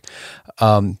book.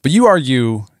 But you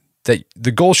argue that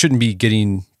the goal shouldn't be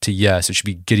getting to yes, it should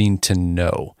be getting to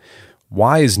no.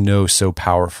 Why is no so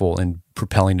powerful in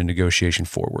propelling a negotiation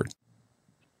forward?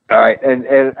 All right, and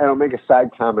I'll make a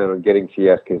side comment on getting to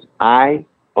yes, because I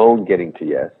own getting to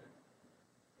yes,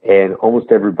 and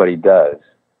almost everybody does.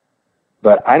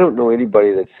 But I don't know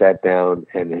anybody that sat down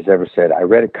and has ever said, I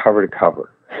read it cover to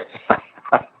cover.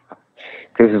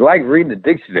 Because it's like reading a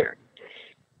dictionary.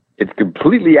 It's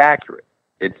completely accurate.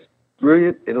 It's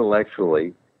brilliant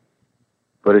intellectually,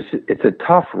 but it's a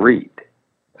tough read.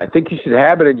 I think you should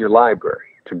have it in your library.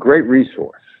 It's a great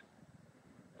resource,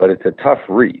 but it's a tough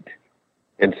read.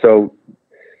 And so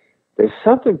there's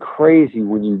something crazy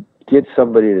when you get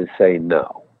somebody to say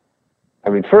no. I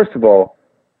mean, first of all,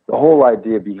 the whole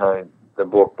idea behind the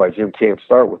book by Jim Camp,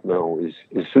 Start With No, is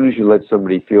as soon as you let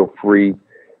somebody feel free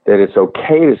that it's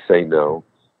okay to say no,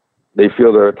 they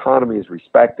feel their autonomy is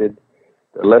respected,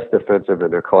 they're less defensive,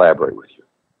 and they're collaborating with you.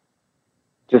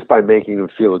 Just by making them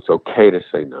feel it's okay to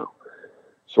say no.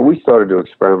 So we started to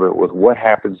experiment with what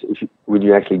happens when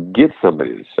you actually get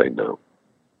somebody to say no.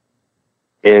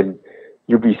 And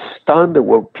you'll be stunned at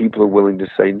what people are willing to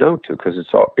say no to, because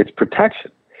it's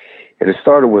protection. And it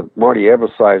started with Marty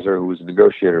Ebersizer, who was a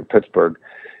negotiator in Pittsburgh.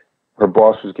 Her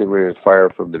boss was getting ready to fire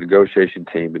her from the negotiation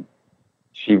team, and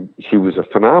she was a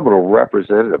phenomenal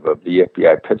representative of the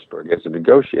FBI Pittsburgh as a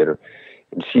negotiator,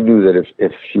 and she knew that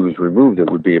if she was removed, it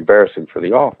would be embarrassing for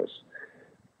the office.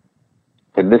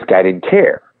 And this guy didn't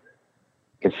care.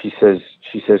 And she says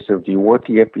to him, do you want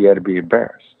the FBI to be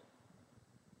embarrassed?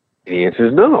 And the answer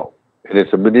is no. And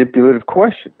it's a manipulative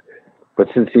question. But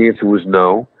since the answer was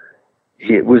no,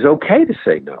 it was okay to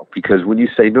say no, because when you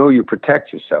say no, you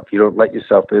protect yourself. You don't let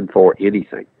yourself in for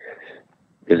anything.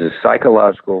 There's a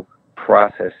psychological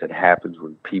process that happens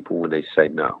when they say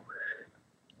no.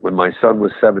 When my son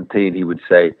was 17, he would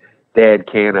say, Dad,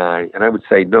 can I? And I would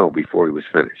say no before he was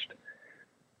finished.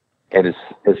 And as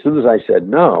soon as I said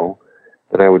no,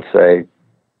 then I would say,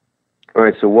 all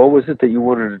right, so what was it that you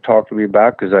wanted to talk to me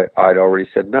about? Because I'd already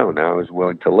said no. Now I was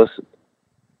willing to listen.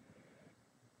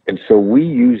 And so we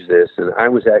use this, and I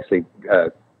was actually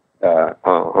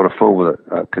on a phone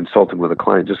with consulting with a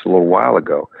client just a little while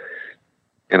ago.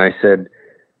 And I said,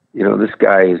 this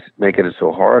guy is making it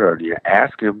so hard on you.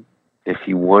 Ask him if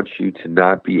he wants you to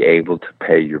not be able to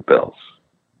pay your bills.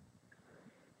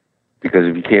 Because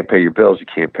if you can't pay your bills, you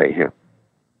can't pay him.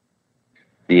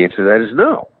 The answer to that is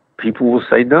no. People will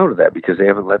say no to that because they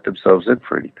haven't let themselves in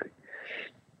for anything.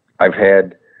 I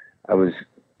was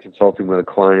consulting with a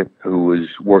client who was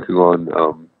working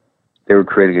on, they were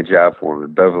creating a job for him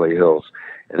in Beverly Hills,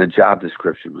 and the job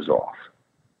description was off.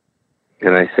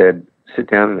 And I said,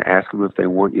 sit down and ask them if they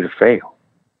want you to fail.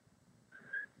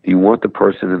 Do you want the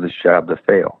person in this job to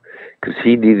fail? Because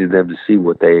he needed them to see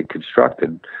what they had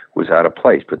constructed was out of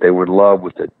place, but they were in love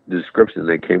with the description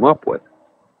they came up with.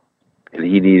 And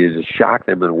he needed to shock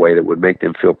them in a way that would make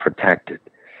them feel protected.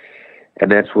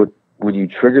 And that's when you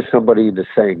trigger somebody into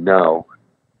saying no,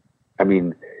 I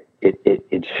mean,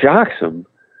 it shocks them,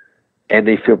 and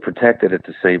they feel protected at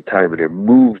the same time, and they're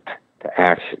moved to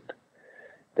action.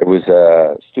 There was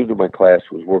a student in my class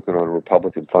who was working on a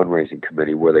Republican fundraising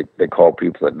committee where they called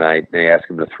people at night, and they asked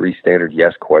them the 3 standard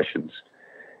yes questions,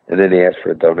 and then they asked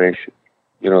for a donation.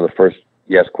 The first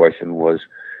yes question was,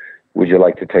 would you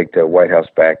like to take the White House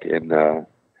back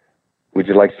would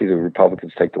you like to see the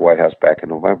Republicans take the White House back in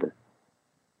November?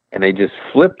 And they just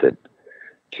flipped it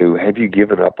to, have you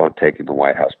given up on taking the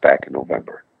White House back in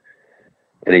November?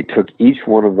 And they took each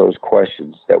one of those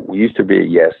questions that used to be a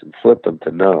yes and flipped them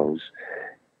to no's.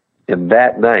 And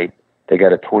that night, they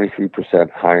got a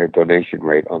 23% higher donation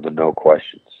rate on the no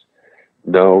questions.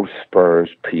 No spurs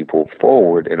people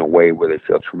forward in a way where they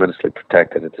feel tremendously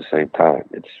protected at the same time.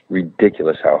 It's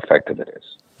ridiculous how effective it is.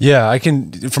 Yeah, I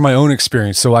can, from my own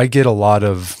experience, so I get a lot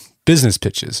of business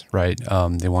pitches, right?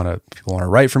 People want to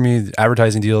write for me,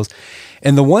 advertising deals.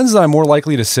 And the ones that I'm more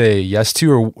likely to say yes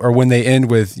to are when they end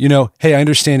with, hey, I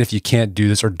understand if you can't do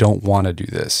this or don't want to do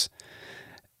this.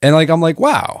 And I'm like,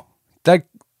 wow,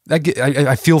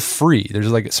 I feel free.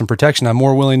 There's some protection. I'm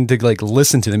more willing to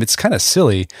listen to them. It's kind of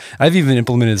silly. I've even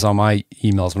implemented this on my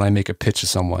emails when I make a pitch to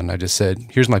someone. I just said,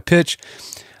 here's my pitch.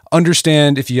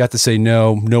 Understand if you have to say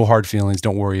no hard feelings,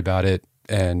 don't worry about it.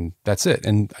 And that's it.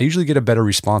 And I usually get a better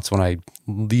response when I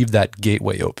leave that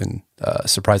gateway open,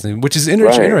 surprisingly, which is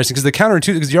interesting because the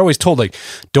counterintuitive, because you're always told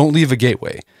don't leave a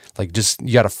gateway. Just,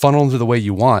 you got to funnel them to the way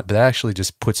you want, but that actually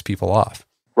just puts people off.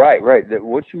 Right.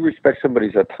 Once you respect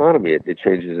somebody's autonomy, it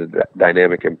changes the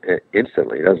dynamic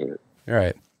instantly, doesn't it? All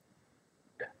right.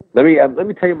 Let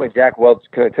me tell you my Jack Welch.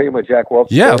 Can I tell you my Jack Welch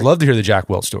story? Yeah, I'd love to hear the Jack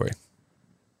Welch story.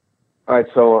 All right.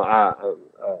 So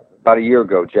about a year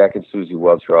ago, Jack and Susie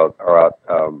Welch are out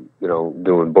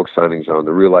doing book signings on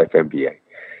The Real Life MBA.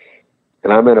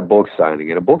 And I'm at a book signing,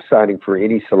 and a book signing for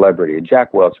any celebrity. And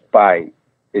Jack Welch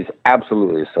is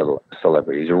absolutely a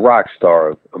celebrity. He's a rock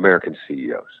star of American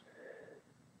CEOs.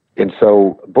 And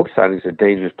so book signings are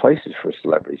dangerous places for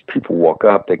celebrities. People walk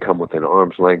up, they come within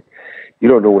arm's length. You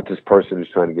don't know what this person who's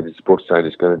trying to get his book signed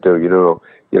is going to do.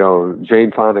 You know,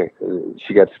 Jane Fonda,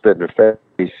 she got spit in her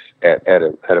face at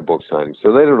a book signing.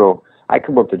 So they don't know. I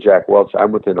come up to Jack Welch,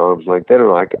 I'm within arm's length. They don't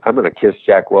know I'm going to kiss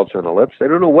Jack Welch on the lips. They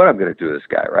don't know what I'm going to do to this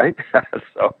guy, right?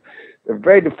 So they're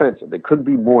very defensive. They couldn't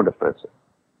be more defensive.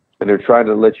 And they're trying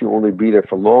to let you only be there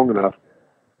for long enough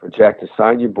for Jack to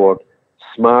sign your book,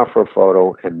 smile for a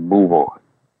photo, and move on.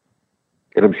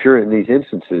 And I'm sure in these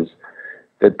instances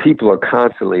that people are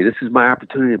constantly, this is my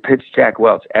opportunity to pitch Jack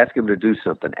Welch. Ask him to do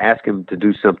something. Ask him to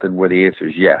do something where the answer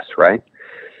is yes, right?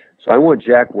 So I want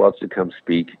Jack Welch to come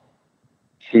speak,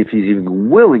 see if he's even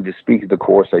willing to speak at the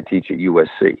course I teach at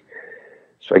USC.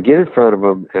 So I get in front of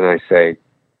him and I say,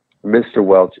 Mr.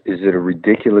 Welch, is it a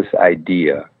ridiculous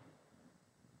idea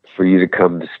for you to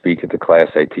come to speak at the class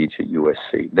I teach at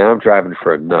USC? Now I'm driving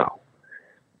for a no.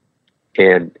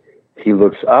 And he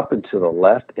looks up and to the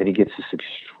left, and he gets this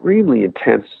extremely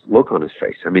intense look on his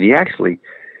face. I mean,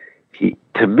 he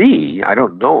to me, I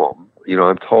don't know him. You know,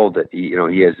 I'm told that he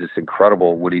has this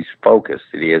incredible, when he's focused,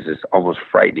 and he has this almost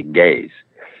frightening gaze.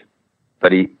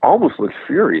 But he almost looks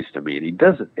furious to me,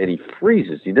 and he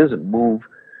freezes. He doesn't move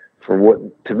for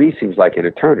what to me seems like an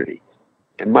eternity.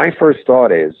 And my first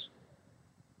thought is,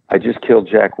 I just killed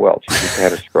Jack Welch. He just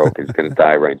had a stroke and he's going to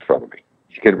die right in front of me.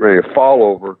 He's getting ready to fall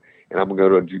over, and I'm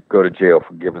going to go to jail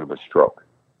for giving him a stroke.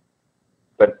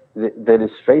 But then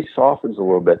his face softens a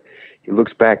little bit. He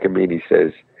looks back at me and he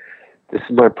says, this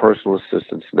is my personal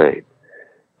assistant's name.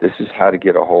 This is how to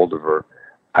get a hold of her.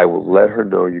 I will let her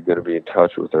know you're going to be in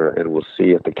touch with her, and we'll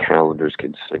see if the calendars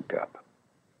can sync up.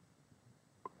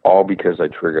 All because I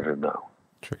triggered her no.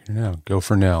 Trigger no. Go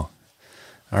for no.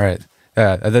 All right.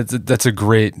 That's a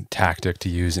great tactic to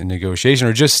use in negotiation,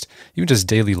 or even just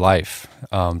daily life,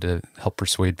 to help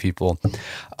persuade people.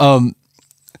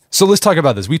 So let's talk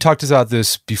about this. We talked about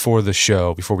this before the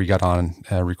show, before we got on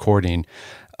recording,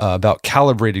 about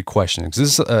calibrated questioning.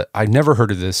 I've never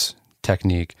heard of this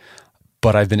technique,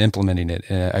 but I've been implementing it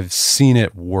and I've seen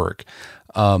it work.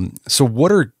 So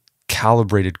what are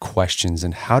calibrated questions,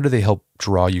 and how do they help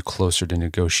draw you closer to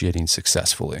negotiating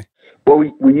successfully? Well,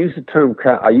 we use the term.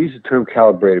 I use the term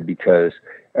calibrated because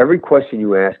every question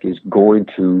you ask is going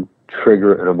to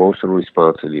trigger an emotional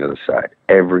response on the other side.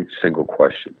 Every single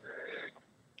question.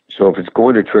 So if it's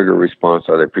going to trigger a response,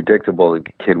 are they predictable,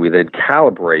 and can we then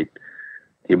calibrate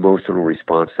the emotional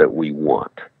response that we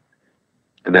want?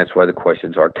 And that's why the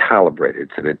questions are calibrated.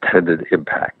 It's an intended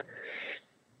impact.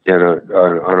 And on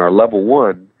our level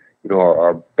one,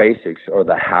 our basics are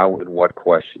the how and what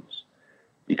questions,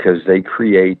 because they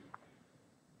create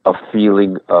a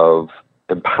feeling of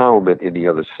empowerment in the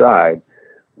other side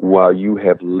while you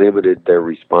have limited their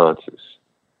responses.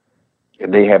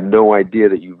 And they have no idea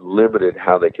that you've limited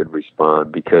how they can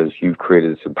respond, because you've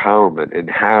created this empowerment. And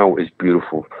how is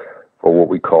beautiful for what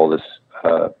we call this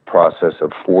process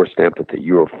of forced empathy.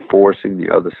 You are forcing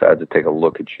the other side to take a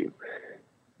look at you.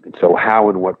 And so how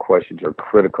and what questions are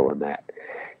critical in that.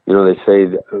 They say,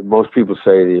 most people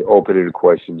say the open-ended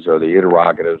questions are the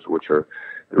interrogatives, which are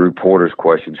the reporter's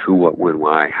questions: who, what, when,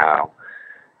 why, how,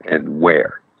 and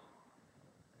where.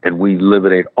 And we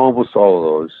eliminate almost all of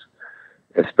those,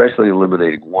 especially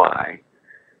eliminating why,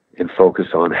 and focus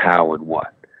on how and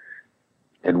what.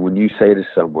 And when you say to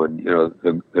someone,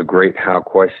 the great how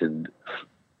question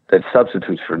that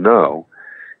substitutes for no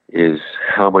is,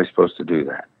 how am I supposed to do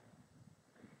that?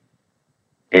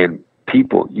 And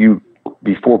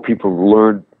before people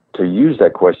learn to use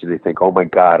that question, they think, oh my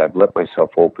God, I've let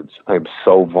myself open. I'm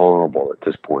so vulnerable at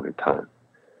this point in time.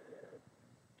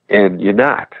 And you're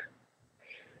not.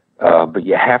 But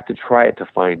you have to try it to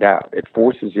find out. It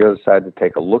forces the other side to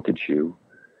take a look at you.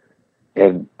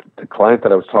 And the client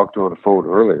that I was talking to on the phone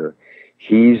earlier,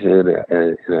 he's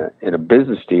in a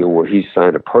business deal where he's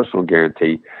signed a personal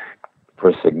guarantee for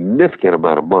a significant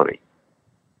amount of money.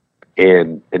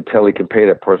 And until he can pay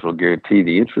that personal guarantee,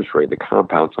 the interest rate, the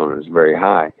compounds on it, is very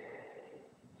high.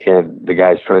 And the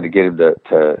guy's trying to get him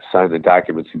to sign the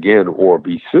documents again or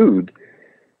be sued.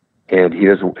 And he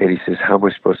doesn't. And he says, how am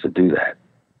I supposed to do that?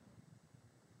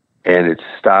 And it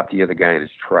stopped the other guy in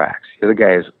his tracks. The other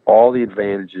guy has all the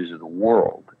advantages in the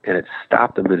world, and it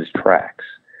stopped him in his tracks.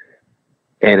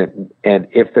 And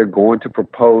if they're going to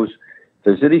propose, if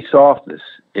there's any softness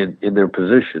in their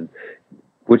position,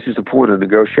 which is the point of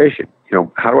negotiation.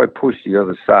 How do I push the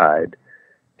other side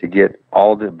to get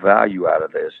all the value out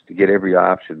of this, to get every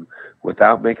option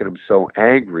without making them so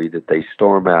angry that they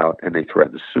storm out and they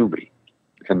threaten to sue me.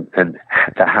 And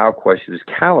the how question is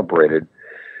calibrated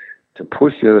to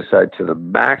push the other side to the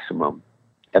maximum.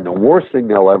 And the worst thing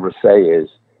they'll ever say is,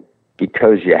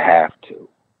 because you have to.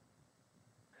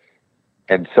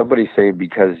 And somebody saying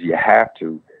because you have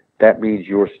to, that means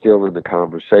you're still in the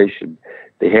conversation.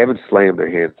 They haven't slammed their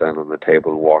hands down on the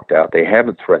table and walked out. They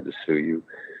haven't threatened to sue you.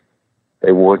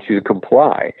 They want you to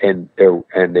comply, and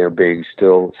they're being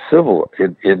still civil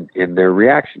in their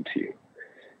reaction to you.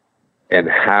 And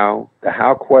the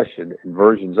how question and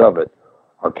versions of it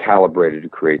are calibrated to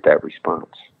create that response.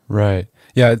 Right.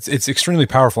 Yeah, it's extremely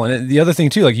powerful. And the other thing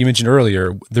too, like you mentioned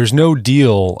earlier, there's no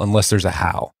deal unless there's a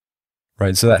how.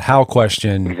 Right. So that how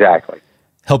question exactly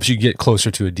helps you get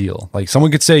closer to a deal. Like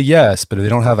someone could say yes, but if they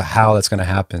don't have a how that's going to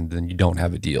happen, then you don't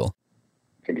have a deal.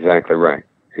 Exactly right.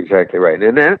 Exactly right.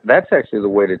 And that's actually the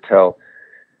way to tell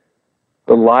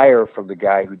the liar from the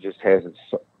guy who just hasn't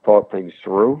thought things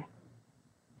through.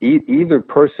 Either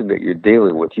person that you're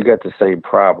dealing with, you got the same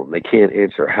problem. They can't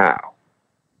answer how.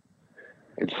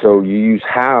 And so you use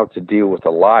how to deal with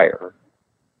a liar,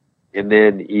 and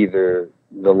then either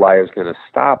the liar's going to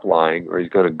stop lying or he's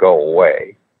going to go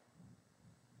away.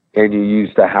 And you use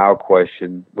the how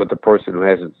question with the person who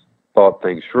hasn't thought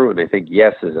things through, and they think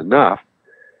yes is enough,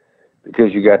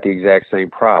 because you got the exact same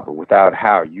problem. Without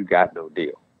how, you got no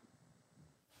deal.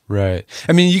 Right.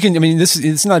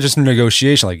 It's not just a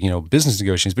negotiation, like, business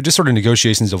negotiations, but just sort of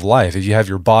negotiations of life. If you have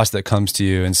your boss that comes to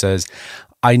you and says,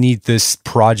 I need this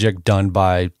project done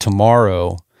by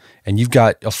tomorrow, and you've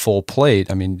got a full plate,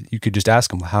 you could just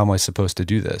ask them, how am I supposed to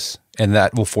do this? And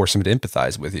that will force them to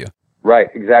empathize with you. Right.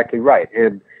 Exactly right.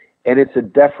 And it's a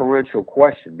deferential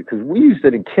question, because we used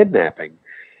it in kidnapping,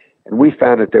 and we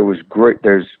found that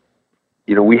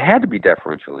we had to be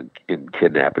deferential in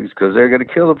kidnappings because they're going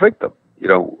to kill the victim.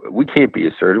 We can't be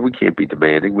assertive. We can't be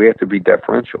demanding. We have to be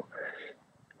deferential.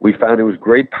 We found there was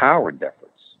great power in deference.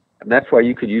 And that's why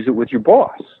you could use it with your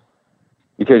boss.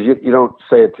 Because you don't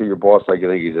say it to your boss like you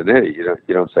think he's an idiot.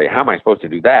 You don't say, how am I supposed to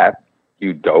do that?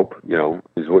 You dope,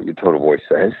 is what your tone of voice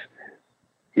says.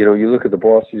 You look at the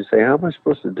boss and you say, how am I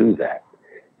supposed to do that?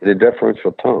 In a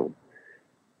deferential tone.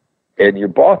 And your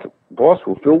boss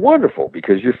will feel wonderful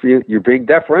because you're being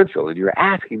deferential and you're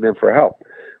asking them for help,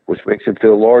 which makes them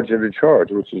feel large and in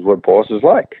charge, which is what bosses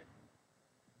like.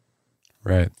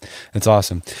 Right. That's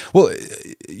awesome. Well,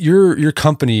 your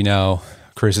company now,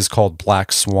 Chris, is called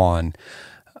Black Swan.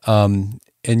 And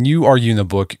you argue in the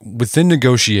book, within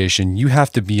negotiation, you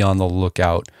have to be on the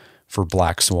lookout for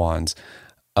black swans.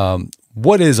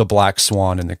 What is a black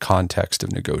swan in the context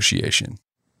of negotiation?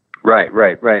 Right.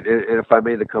 And if I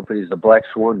may, the company is the Black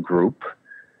Swan Group,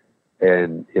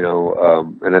 and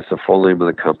and that's the full name of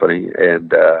the company.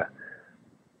 And a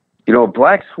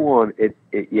black swan,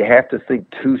 you have to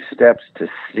think two steps to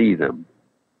see them,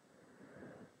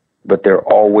 but they're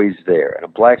always there. And a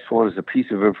black swan is a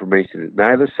piece of information that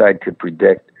neither side could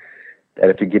predict, that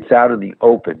if it gets out in the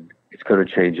open, it's going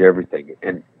to change everything.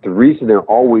 And the reason they're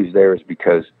always there is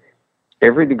because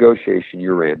every negotiation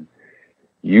you're in,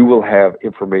 you will have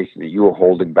information that you are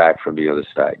holding back from the other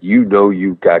side.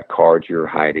 You've got cards you're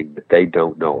hiding that they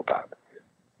don't know about.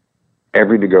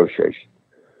 Every negotiation.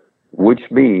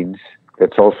 Which means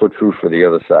that's also true for the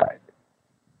other side.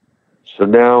 So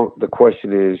now the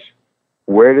question is,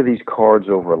 where do these cards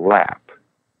overlap?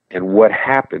 And what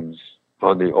happens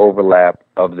on the overlap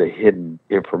of the hidden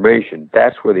information?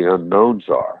 That's where the unknowns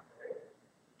are.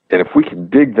 And if we can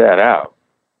dig that out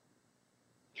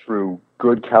through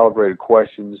good calibrated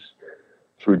questions,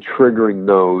 through triggering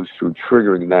no's, through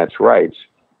triggering that's rights,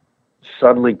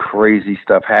 suddenly crazy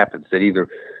stuff happens. That either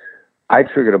I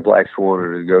triggered a black swan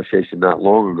in a negotiation not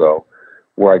long ago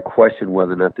where I questioned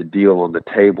whether or not the deal on the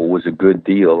table was a good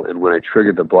deal, and when I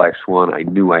triggered the black swan, I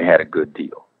knew I had a good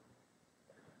deal.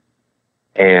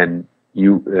 And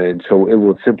so it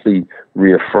will simply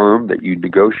reaffirm that you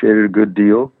negotiated a good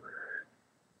deal,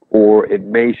 or it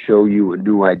may show you a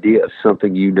new idea of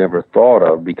something you never thought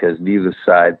of because neither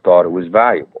side thought it was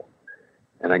valuable.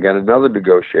 And I got another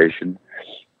negotiation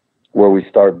where we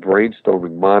start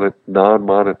brainstorming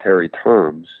non-monetary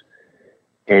terms,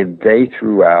 and they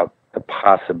threw out the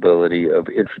possibility of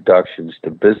introductions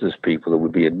to business people that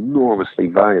would be enormously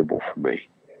valuable for me.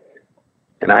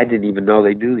 And I didn't even know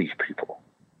they knew these people.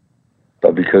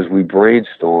 But because we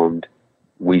brainstormed,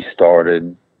 we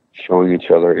started showing each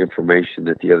other information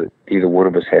that either one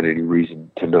of us had any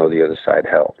reason to know the other side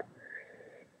held.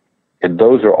 And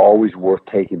those are always worth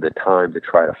taking the time to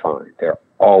try to find. They're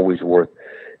always worth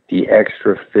the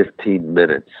extra 15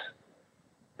 minutes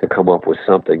to come up with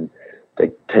something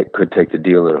could take the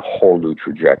deal in a whole new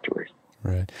trajectory.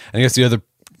 Right. And I guess the other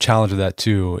challenge of that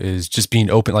too is just being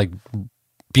open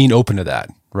to that,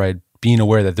 right? Being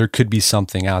aware that there could be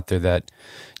something out there that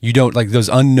you don't, like those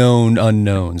unknown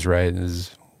unknowns, right?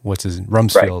 Is what's his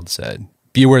Rumsfeld said.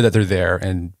 Be aware that they're there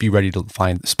and be ready to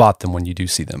spot them when you do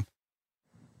see them.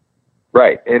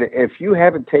 Right. And if you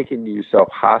haven't taken yourself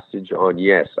hostage on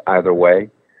yes either way,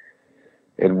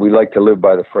 and we like to live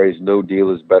by the phrase, no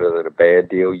deal is better than a bad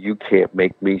deal. You can't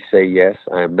make me say yes.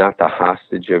 I am not the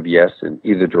hostage of yes in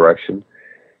either direction.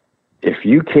 If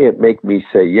you can't make me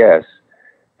say yes,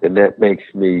 then that makes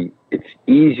it's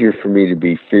easier for me to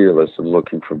be fearless and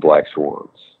looking for black swans,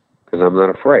 because I'm not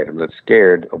afraid. I'm not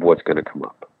scared of what's going to come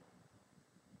up.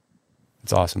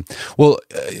 That's awesome. Well,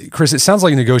 Chris, it sounds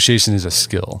like negotiation is a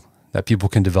skill that people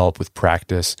can develop with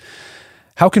practice.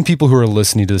 How can people who are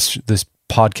listening to this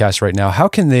podcast right now, how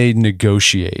can they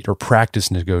negotiate or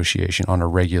practice negotiation on a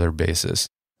regular basis?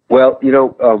 Well,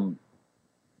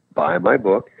 buy my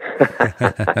book.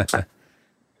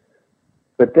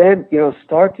 But then,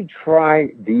 start to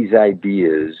try these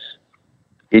ideas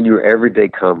in your everyday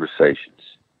conversations.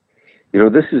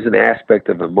 This is an aspect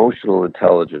of emotional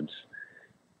intelligence.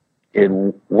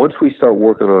 And once we start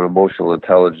working on emotional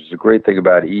intelligence, the great thing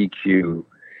about EQ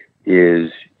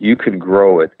is you can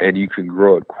grow it, and you can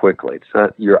grow it quickly. It's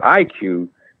not, your IQ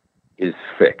is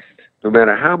fixed. No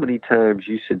matter how many times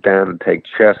you sit down and take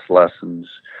chess lessons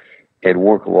and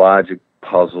work logic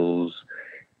puzzles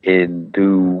and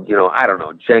do,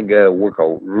 Jenga, work a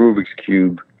Rubik's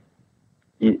Cube,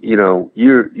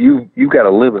 you've got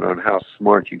a limit on how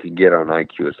smart you can get on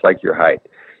IQ. It's like your height.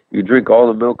 You drink all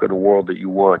the milk in the world that you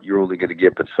want, you're only going to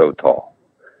get but so tall.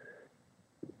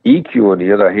 EQ, on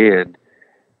the other hand,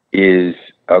 is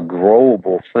a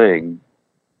growable thing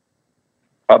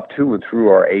up to and through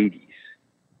our 80s.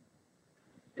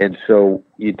 And so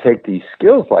you take these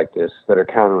skills like this that are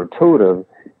counterintuitive,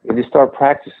 and you start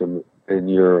practicing in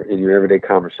your everyday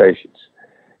conversations.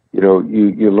 You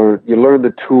learn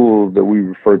the tool that we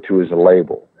refer to as a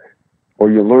label,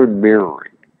 or you learn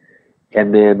mirroring.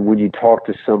 And then when you talk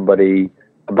to somebody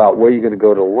about where you're going to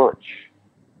go to lunch,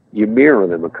 you mirror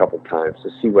them a couple times to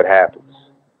see what happens.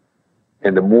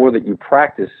 And the more that you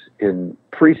practice in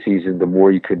preseason, the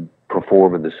more you could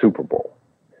perform in the Super Bowl.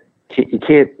 You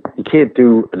can't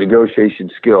do a negotiation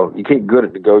skill. You can't get good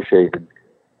at negotiating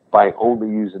by only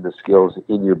using the skills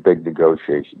in your big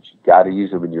negotiations. You got to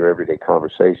use them in your everyday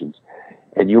conversations,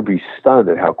 and you'll be stunned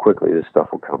at how quickly this stuff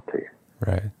will come to you.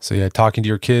 Right. So yeah, talking to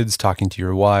your kids, talking to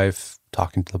your wife,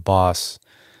 talking to the boss,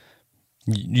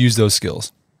 use those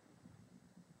skills.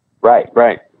 Right.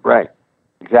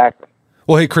 Exactly.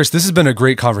 Well, hey, Chris, this has been a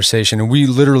great conversation, and we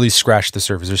literally scratched the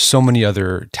surface. There's so many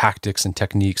other tactics and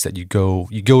techniques that you go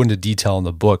into detail in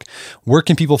the book. Where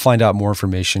can people find out more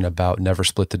information about Never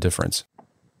Split the Difference?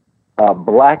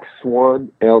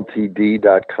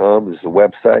 BlackSwanLTD.com is the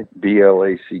website,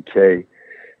 BlackSwan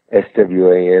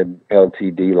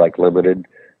Ltd, like limited,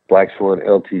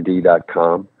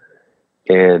 BlackSwanLTD.com.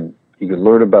 And you can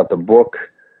learn about the book.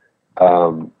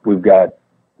 We've got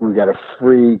a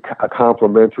free,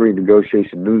 complimentary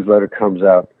negotiation newsletter comes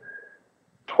out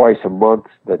twice a month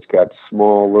that's got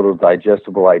small, little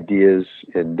digestible ideas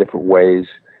in different ways.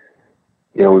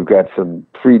 We've got some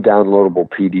free downloadable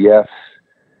PDFs.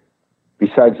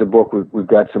 Besides the book, we've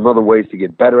got some other ways to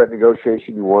get better at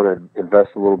negotiation. You want to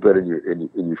invest a little bit in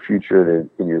your future and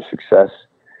in your success.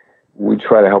 We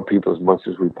try to help people as much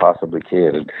as we possibly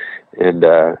can, and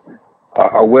our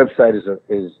website is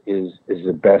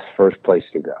the best first place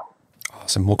to go.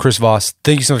 Awesome. Well, Chris Voss,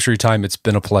 thank you so much for your time. It's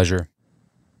been a pleasure.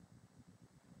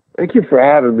 Thank you for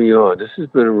having me on. This has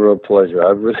been a real pleasure.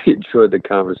 I've really enjoyed the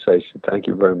conversation. Thank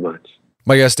you very much.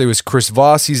 My guest today was Chris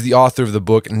Voss. He's the author of the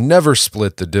book Never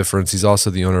Split the Difference. He's also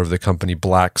the owner of the company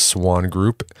Black Swan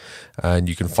Group. And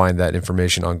you can find that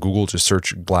information on Google. Just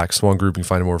search Black Swan Group. You can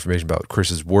find more information about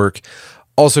Chris's work.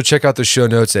 Also, check out the show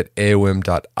notes at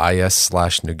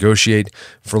aom.is/negotiate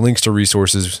for links to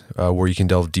resources where you can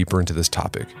delve deeper into this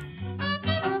topic.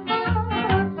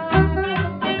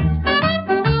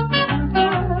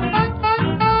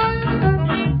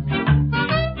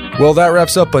 Well, that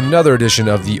wraps up another edition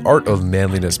of the Art of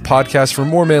Manliness podcast. For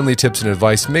more manly tips and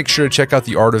advice, make sure to check out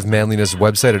the Art of Manliness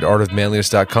website at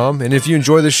artofmanliness.com. And if you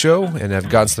enjoy the show and have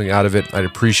gotten something out of it, I'd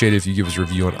appreciate it if you give us a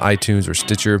review on iTunes or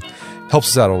Stitcher. Helps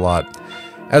us out a lot.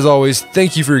 As always,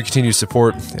 thank you for your continued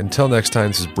support. Until next time,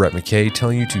 this is Brett McKay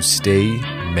telling you to stay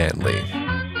manly.